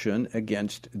action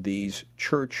against these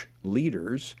church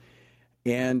leaders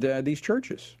and these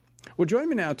churches. Well, joining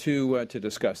me now to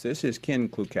discuss this is Ken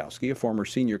Klukowski, a former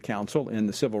senior counsel in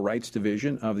the Civil Rights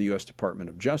Division of the U.S. Department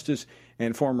of Justice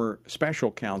and former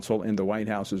special counsel in the White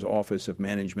House's Office of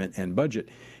Management and Budget.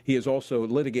 He has also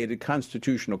litigated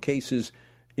constitutional cases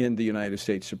in the United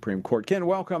States Supreme Court. Ken,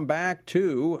 welcome back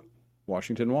to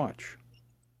Washington Watch.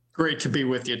 Great to be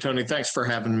with you, Tony. Thanks for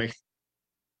having me.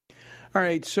 All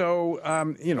right, so,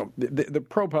 the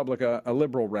ProPublica, a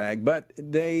liberal rag, but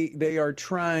they are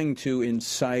trying to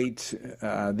incite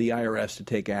the IRS to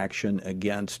take action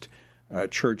against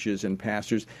churches and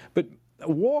pastors. But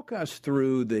walk us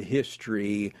through the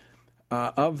history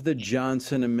of the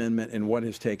Johnson Amendment and what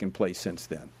has taken place since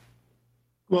then.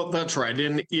 Well, that's right.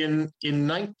 In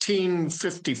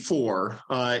 1954,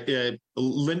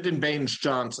 Lyndon Baines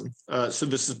Johnson, so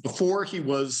this is before he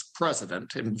was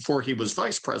president and before he was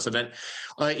vice president,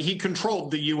 he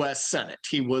controlled the U.S. Senate.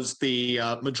 He was the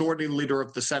majority leader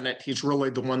of the Senate. He's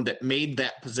really the one that made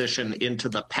that position into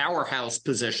the powerhouse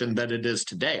position that it is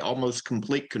today, almost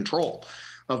complete control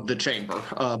of the chamber.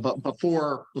 But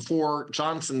before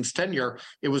Johnson's tenure,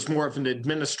 it was more of an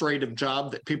administrative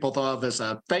job that people thought of as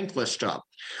a thankless job.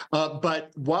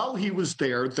 But while he was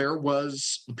there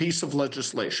was a piece of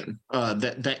legislation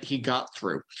that he got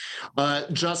through,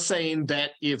 just saying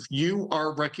that if you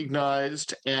are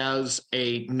recognized as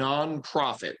a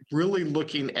nonprofit, really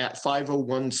looking at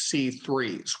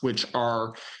 501c3s, which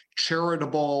are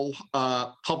charitable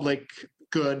public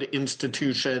good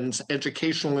institutions,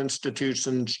 educational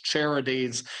institutions,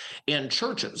 charities, and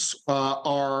churches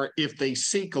are, if they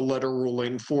seek a letter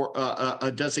ruling for a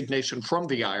designation from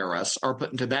the IRS, are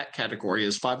put into that category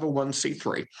as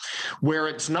 501c3, where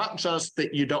it's not just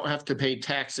that you don't have to pay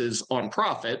taxes on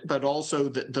profit, but also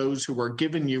that those who are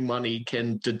giving you money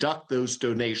can deduct those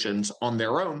donations on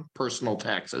their own personal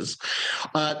taxes.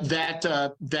 That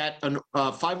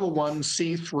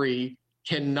 501c3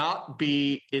 cannot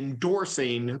be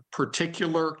endorsing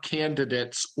particular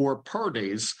candidates or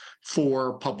parties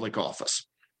for public office.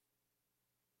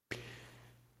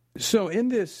 So in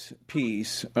this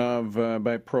piece of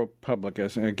by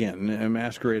ProPublica, again,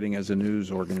 masquerading as a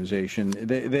news organization,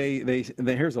 they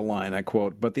here's a line, I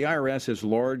quote, "But the IRS has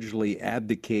largely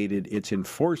abdicated its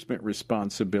enforcement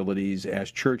responsibilities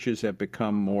as churches have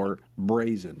become more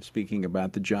brazen," speaking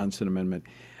about the Johnson Amendment.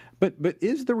 But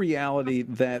is the reality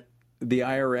that the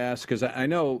IRS, because I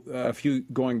know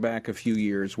going back a few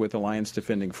years with Alliance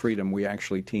Defending Freedom, we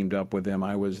actually teamed up with them.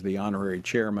 I was the honorary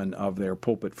chairman of their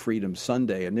Pulpit Freedom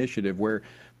Sunday initiative, where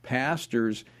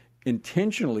pastors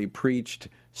intentionally preached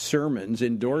sermons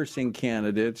endorsing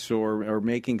candidates or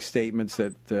making statements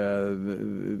that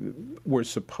were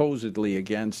supposedly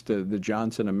against the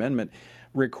Johnson Amendment,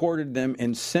 recorded them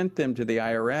and sent them to the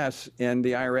IRS, and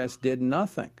the IRS did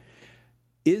nothing.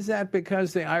 Is that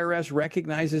because the IRS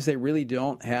recognizes they really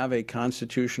don't have a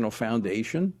constitutional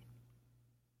foundation?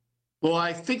 Well,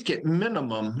 I think at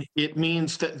minimum, it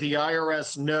means that the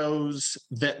IRS knows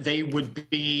that they would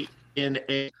be in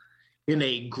a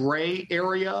gray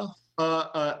area,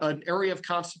 an area of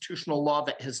constitutional law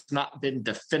that has not been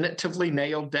definitively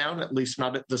nailed down, at least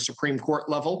not at the Supreme Court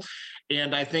level.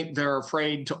 And I think they're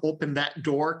afraid to open that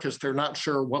door because they're not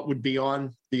sure what would be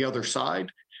on the other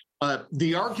side.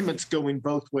 The arguments going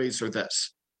both ways are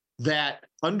this, that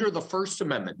under the First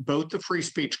Amendment, both the free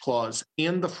speech clause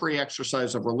and the free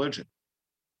exercise of religion,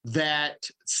 that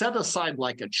set aside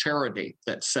like a charity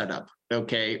that's set up,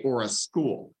 okay, or a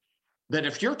school, that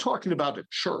if you're talking about a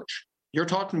church, you're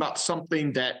talking about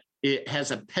something that it has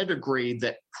a pedigree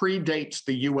that predates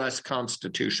the U.S.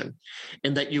 Constitution,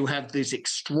 and that you have these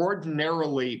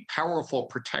extraordinarily powerful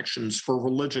protections for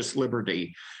religious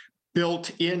liberty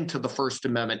built into the First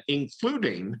Amendment,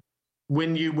 including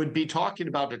when you would be talking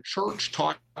about a church,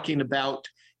 talking about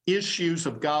issues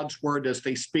of God's word as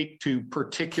they speak to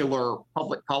particular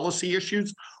public policy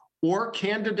issues, or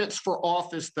candidates for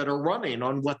office that are running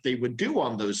on what they would do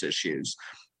on those issues,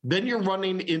 then you're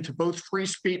running into both free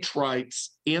speech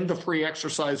rights and the free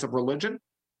exercise of religion.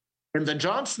 And the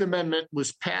Johnson Amendment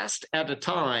was passed at a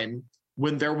time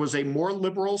when there was a more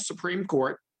liberal Supreme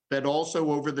Court that also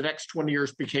over the next 20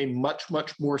 years became much,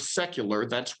 much more secular.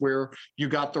 That's where you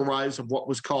got the rise of what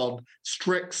was called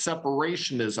strict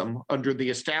separationism under the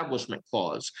Establishment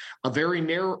Clause, a very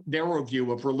narrow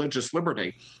view of religious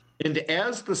liberty. And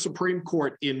as the Supreme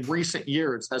Court in recent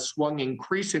years has swung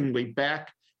increasingly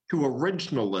back to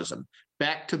originalism,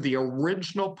 back to the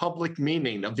original public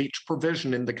meaning of each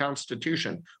provision in the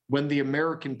Constitution when the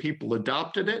American people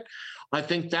adopted it, I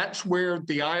think that's where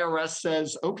the IRS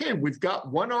says, okay, we've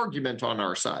got one argument on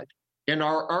our side. And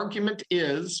our argument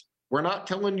is, we're not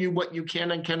telling you what you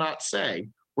can and cannot say.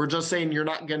 We're just saying you're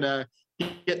not going to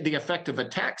get the effect of a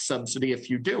tax subsidy if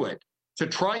you do it. To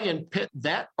try and pit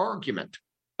that argument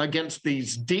against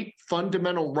these deep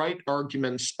fundamental right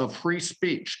arguments of free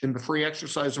speech and the free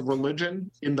exercise of religion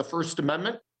in the First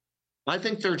Amendment, I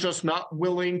think they're just not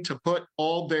willing to put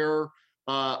all their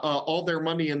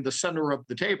money in the center of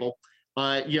the table,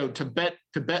 to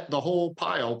bet the whole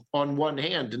pile on one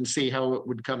hand and see how it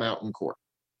would come out in court.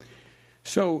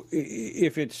 So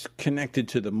if it's connected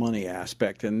to the money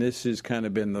aspect, and this has kind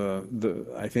of been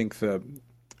I think the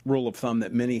rule of thumb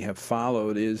that many have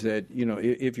followed, is that,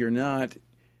 if you're not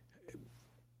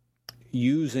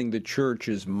using the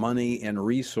church's money and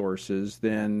resources,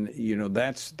 then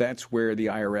that's where the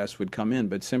IRS would come in.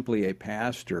 But simply a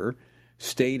pastor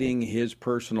stating his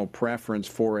personal preference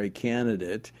for a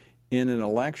candidate in an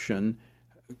election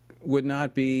would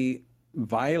not be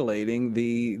violating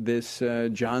this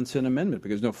Johnson Amendment,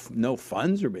 because no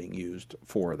funds are being used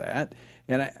for that.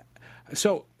 And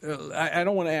I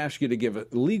don't want to ask you to give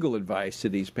legal advice to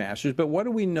these pastors, but what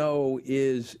do we know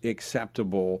is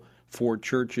acceptable for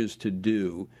churches to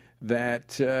do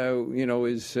that,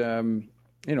 is,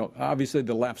 obviously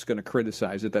the left's going to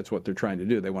criticize it. That's what they're trying to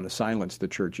do. They want to silence the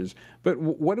churches. But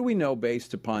what do we know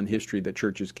based upon history that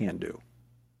churches can do?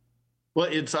 Well,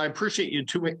 I appreciate you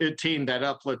teeing that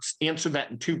up. Let's answer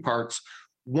that in two parts.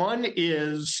 One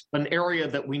is an area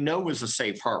that we know is a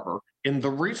safe harbor. And the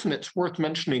reason it's worth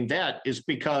mentioning that is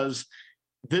because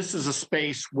this is a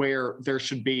space where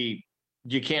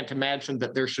you can't imagine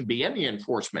that there should be any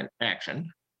enforcement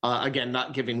action. Again,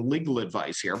 not giving legal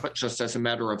advice here, but just as a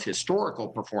matter of historical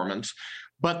performance,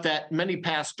 but that many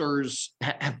pastors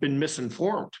have been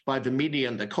misinformed by the media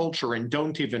and the culture and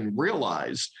don't even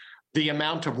realize the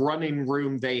amount of running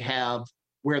room they have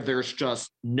where there's just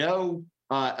no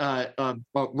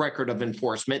record of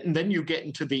enforcement. And then you get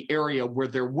into the area where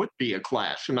there would be a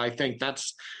clash. And I think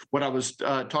that's what I was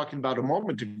talking about a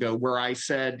moment ago, where I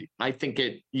said, I think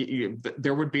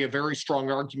there would be a very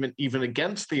strong argument even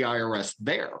against the IRS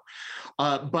there.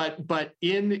 But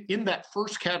in that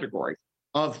first category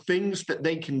of things that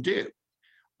they can do,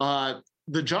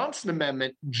 the Johnson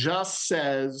Amendment just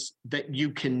says that you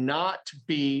cannot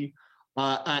be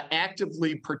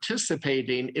actively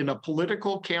participating in a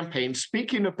political campaign,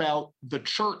 speaking about the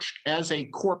church as a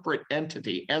corporate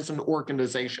entity, as an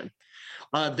organization,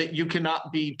 that you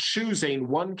cannot be choosing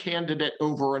one candidate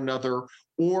over another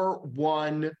or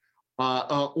one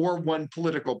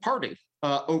political party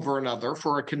over another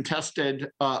for a contested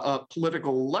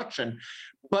political election.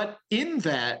 But in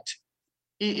that,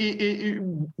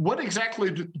 what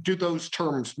exactly do those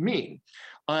terms mean?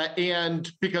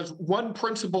 And because one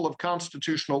principle of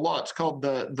constitutional law, it's called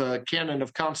the canon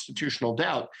of constitutional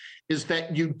doubt, is that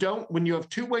when you have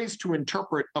two ways to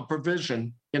interpret a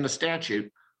provision in a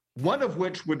statute, one of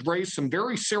which would raise some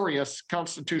very serious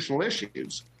constitutional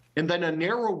issues, and then a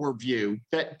narrower view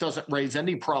that doesn't raise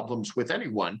any problems with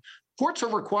anyone, courts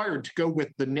are required to go with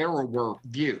the narrower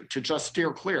view, to just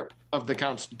steer clear of the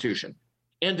Constitution.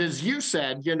 And as you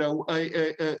said,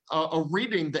 a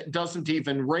reading that doesn't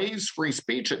even raise free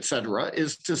speech, et cetera,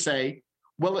 is to say,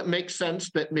 well, it makes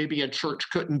sense that maybe a church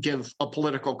couldn't give a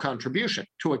political contribution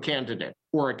to a candidate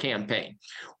or a campaign,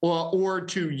 or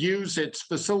to use its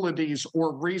facilities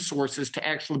or resources to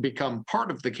actually become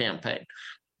part of the campaign.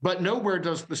 But nowhere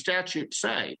does the statute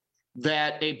say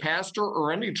that a pastor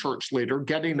or any church leader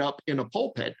getting up in a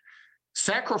pulpit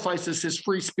sacrifices his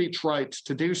free speech rights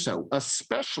to do so,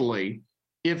 especially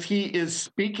if he is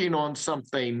speaking on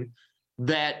something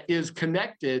that is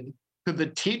connected to the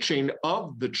teaching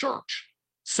of the church,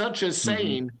 such as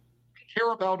saying, we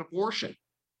care about abortion,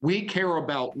 we care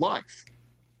about life.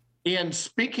 And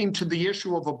speaking to the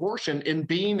issue of abortion and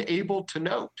being able to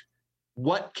note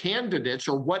what candidates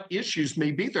or what issues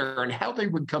may be there and how they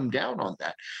would come down on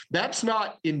that. That's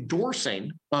not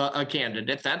endorsing a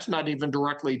candidate. That's not even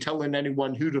directly telling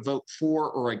anyone who to vote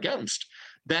for or against.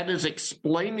 That is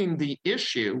explaining the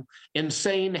issue and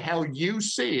saying how you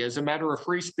see, as a matter of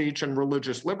free speech and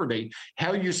religious liberty,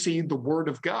 how you see the Word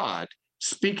of God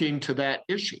speaking to that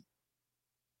issue.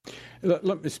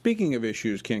 Speaking of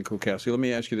issues, Ken Klukowski, let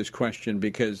me ask you this question,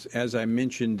 because as I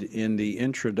mentioned in the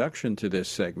introduction to this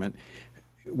segment,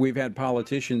 we've had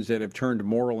politicians that have turned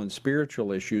moral and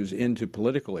spiritual issues into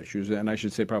political issues, and I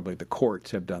should say probably the courts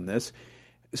have done this.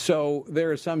 So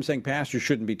there are some saying pastors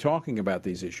shouldn't be talking about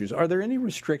these issues. Are there any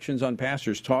restrictions on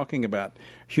pastors talking about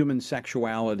human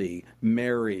sexuality,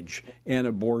 marriage, and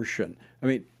abortion? I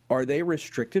mean, are they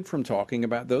restricted from talking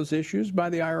about those issues by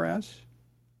the IRS?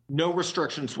 No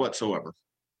restrictions whatsoever.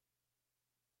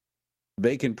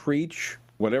 They can preach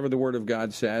whatever the Word of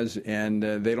God says, and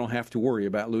they don't have to worry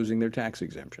about losing their tax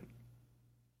exemption.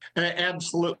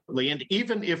 Absolutely. And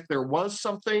even if there was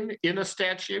something in a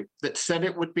statute that said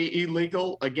it would be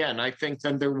illegal, again, I think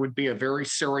then there would be a very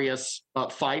serious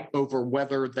fight over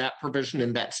whether that provision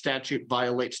in that statute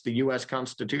violates the U.S.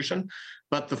 Constitution.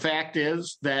 But the fact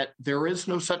is that there is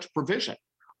no such provision.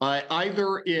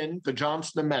 Either in the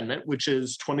Johnson Amendment, which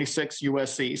is 26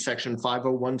 U.S.C. Section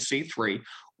 501c3,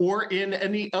 or in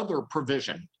any other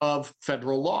provision of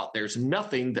federal law. There's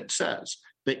nothing that says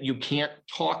that you can't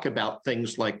talk about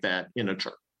things like that in a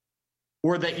church,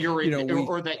 or that you're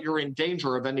or that you're in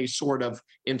danger of any sort of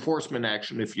enforcement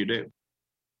action if you do.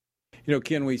 You know,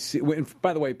 Ken, we see,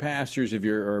 by the way, pastors, if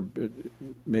you're, or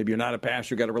maybe you're not a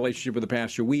pastor, got a relationship with a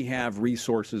pastor, we have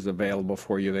resources available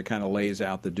for you that kind of lays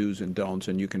out the do's and don'ts,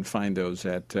 and you can find those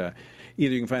at, either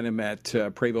you can find them at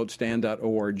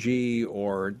prayvotestand.org,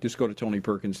 or just go to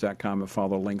tonyperkins.com and follow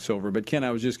the links over. But Ken, I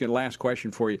was just going to, last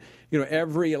question for you. You know,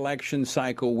 every election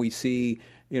cycle we see,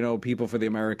 you know, People for the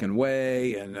American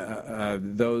Way and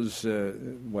those,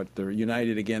 they're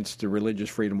United Against Religious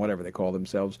Freedom, whatever they call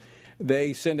themselves.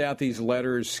 They send out these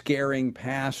letters scaring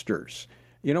pastors.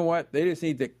 You know what? They just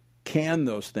need to can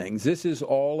those things. This is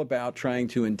all about trying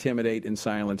to intimidate and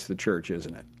silence the church,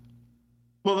 isn't it?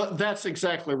 Well, that's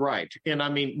exactly right. And I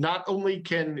mean, not only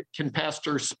can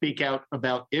pastors speak out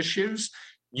about issues,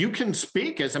 you can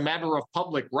speak as a matter of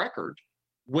public record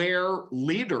where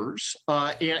leaders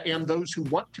and those who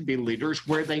want to be leaders,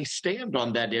 where they stand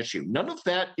on that issue. None of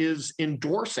that is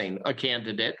endorsing a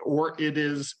candidate, nor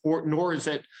is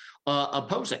it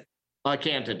opposing a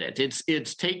candidate.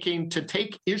 It's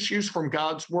take issues from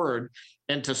God's word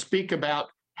and to speak about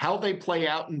how they play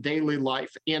out in daily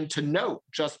life, and to note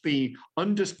just the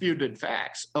undisputed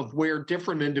facts of where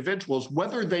different individuals,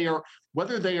 whether they are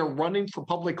running for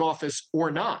public office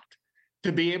or not,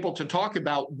 to be able to talk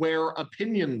about where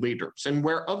opinion leaders and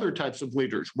where other types of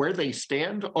leaders, where they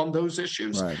stand on those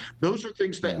issues. Right. Those are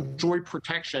things that enjoy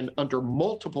protection under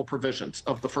multiple provisions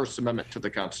of the First Amendment to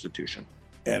the Constitution.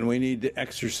 And we need to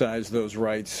exercise those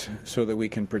rights so that we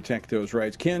can protect those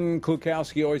rights. Ken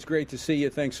Klukowski, always great to see you.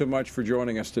 Thanks so much for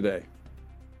joining us today.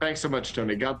 Thanks so much,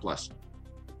 Tony. God bless.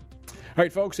 All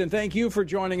right, folks, and thank you for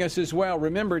joining us as well.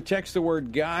 Remember, text the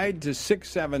word GUIDE to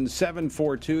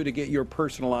 67742 to get your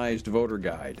personalized voter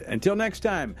guide. Until next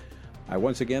time, I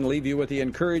once again leave you with the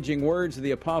encouraging words of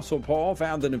the Apostle Paul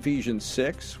found in Ephesians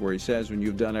 6, where he says, when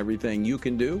you've done everything you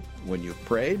can do, when you've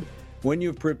prayed, when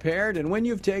you've prepared, and when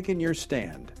you've taken your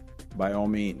stand, by all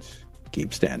means,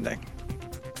 keep standing.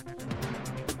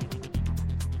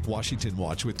 Washington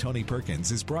Watch with Tony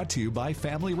Perkins is brought to you by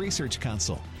Family Research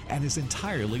Council and is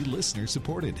entirely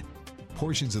listener-supported.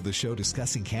 Portions of the show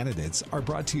discussing candidates are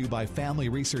brought to you by Family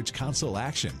Research Council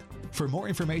Action. For more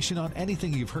information on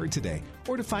anything you've heard today,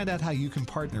 or to find out how you can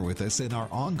partner with us in our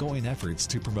ongoing efforts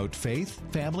to promote faith,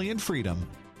 family, and freedom,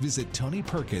 visit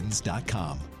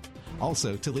tonyperkins.com.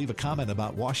 Also, to leave a comment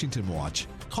about Washington Watch,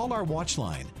 call our watch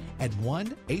line at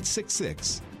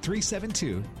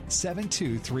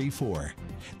 1-866-372-7234.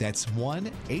 That's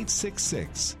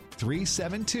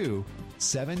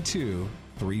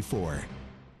 1-866-372-7234.